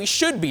know that we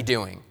should be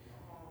doing.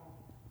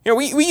 You know,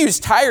 we use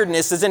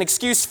tiredness as an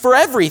excuse for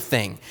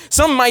everything.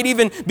 Some might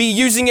even be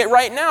using it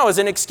right now as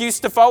an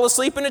excuse to fall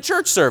asleep in a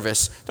church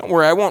service. Don't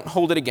worry, I won't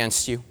hold it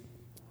against you.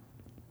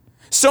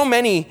 So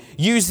many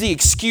use the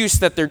excuse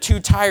that they're too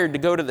tired to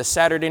go to the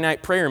Saturday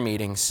night prayer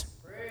meetings.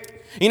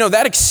 You know,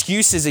 that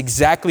excuse is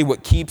exactly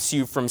what keeps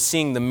you from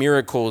seeing the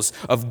miracles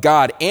of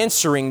God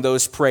answering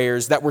those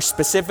prayers that were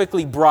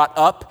specifically brought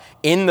up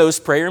in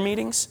those prayer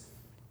meetings.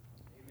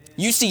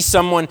 You see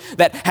someone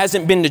that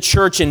hasn't been to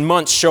church in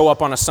months show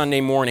up on a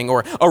Sunday morning,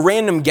 or a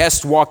random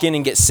guest walk in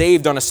and get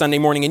saved on a Sunday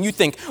morning, and you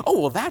think,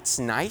 oh, well, that's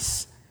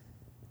nice.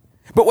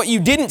 But what you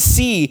didn't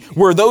see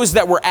were those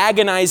that were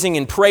agonizing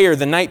in prayer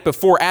the night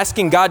before,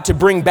 asking God to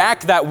bring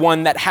back that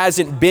one that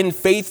hasn't been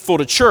faithful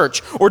to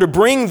church, or to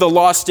bring the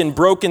lost and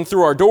broken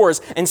through our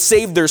doors and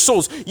save their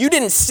souls. You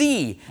didn't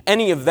see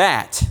any of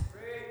that.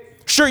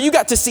 Sure, you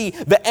got to see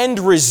the end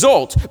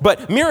result,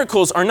 but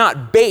miracles are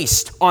not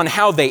based on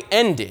how they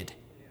ended.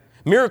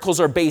 Miracles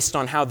are based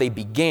on how they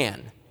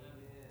began.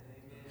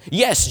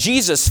 Yes,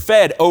 Jesus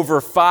fed over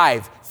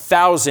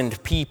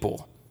 5,000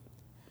 people.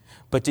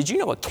 But did you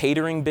know a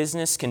catering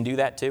business can do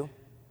that too?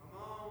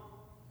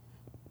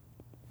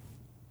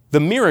 The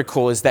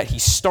miracle is that he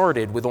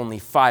started with only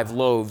 5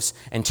 loaves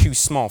and 2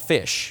 small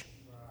fish.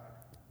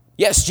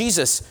 Yes,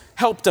 Jesus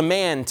helped a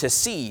man to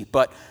see,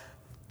 but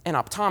an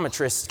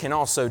optometrist can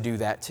also do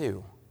that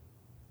too.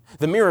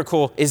 The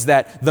miracle is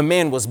that the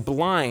man was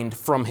blind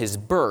from his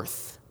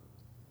birth.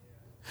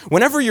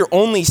 Whenever you're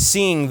only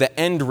seeing the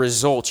end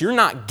result, you're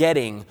not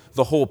getting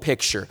the whole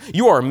picture.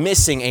 You are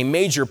missing a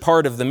major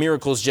part of the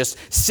miracles, just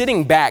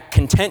sitting back,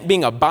 content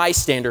being a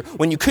bystander,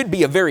 when you could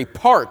be a very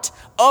part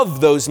of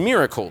those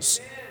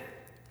miracles.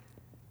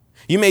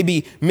 You may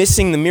be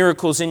missing the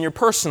miracles in your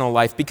personal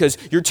life because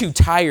you're too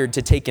tired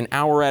to take an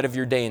hour out of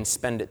your day and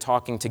spend it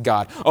talking to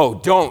God. Oh,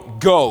 don't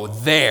go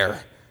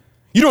there.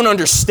 You don't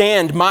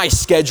understand my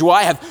schedule.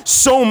 I have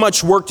so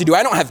much work to do.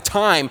 I don't have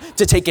time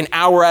to take an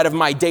hour out of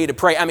my day to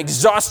pray. I'm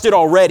exhausted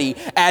already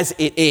as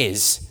it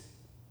is.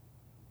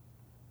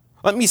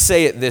 Let me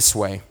say it this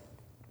way.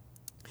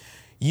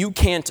 You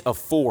can't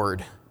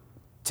afford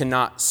to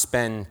not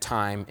spend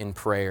time in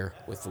prayer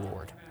with the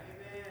Lord.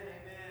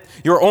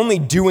 You're only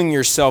doing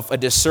yourself a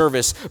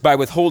disservice by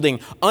withholding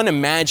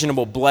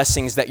unimaginable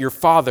blessings that your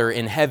Father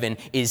in heaven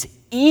is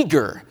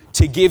eager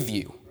to give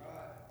you.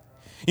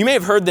 You may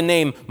have heard the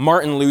name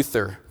Martin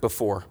Luther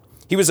before.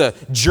 He was a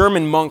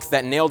German monk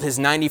that nailed his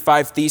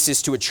 95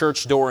 Theses to a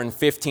church door in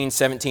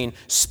 1517,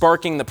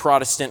 sparking the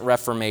Protestant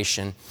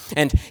Reformation.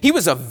 And he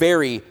was a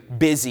very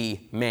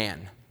busy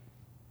man.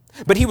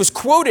 But he was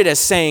quoted as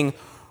saying,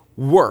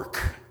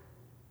 work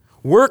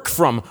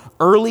from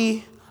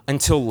early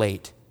until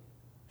late.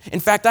 In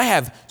fact, I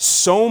have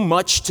so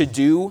much to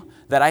do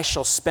that I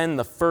shall spend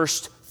the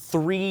first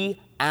 3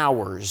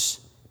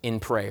 hours in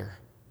prayer.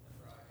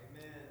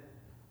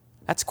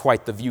 That's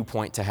quite the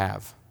viewpoint to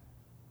have.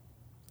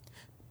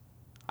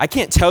 I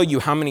can't tell you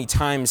how many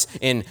times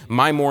in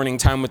my morning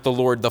time with the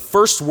Lord, the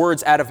first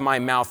words out of my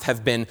mouth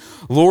have been,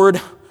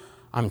 Lord,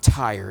 I'm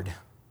tired.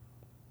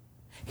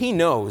 He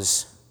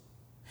knows.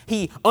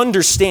 He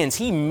understands.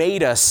 He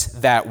made us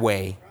that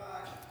way.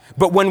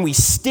 But when we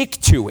stick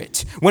to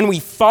it, when we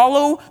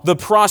follow the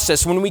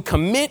process, when we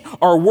commit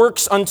our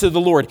works unto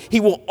the Lord, He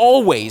will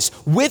always,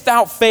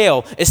 without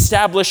fail,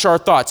 establish our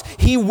thoughts.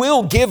 He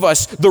will give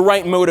us the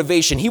right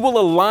motivation. He will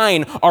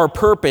align our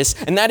purpose,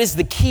 and that is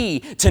the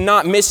key to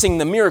not missing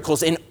the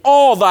miracles. In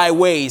all thy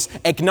ways,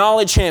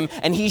 acknowledge Him,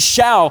 and He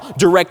shall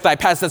direct thy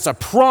paths. That's a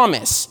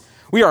promise.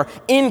 We are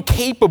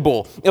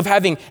incapable of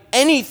having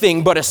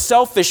anything but a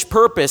selfish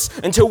purpose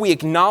until we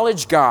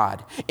acknowledge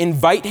God,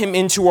 invite Him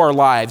into our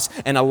lives,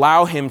 and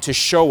allow Him to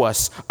show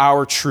us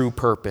our true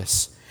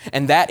purpose.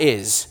 And that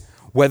is,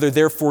 whether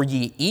therefore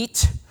ye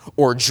eat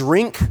or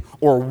drink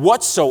or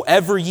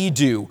whatsoever ye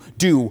do,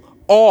 do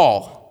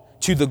all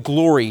to the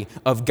glory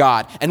of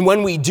God. And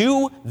when we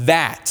do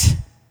that,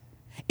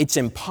 it's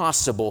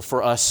impossible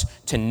for us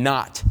to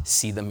not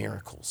see the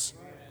miracles.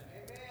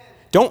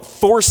 Don't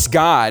force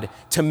God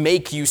to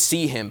make you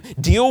see Him.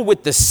 Deal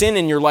with the sin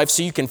in your life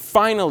so you can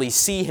finally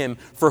see Him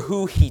for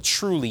who He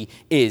truly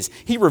is.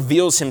 He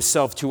reveals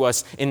Himself to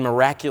us in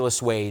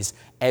miraculous ways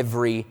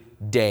every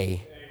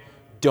day.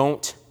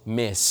 Don't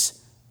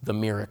miss the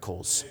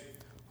miracles.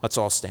 Let's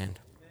all stand.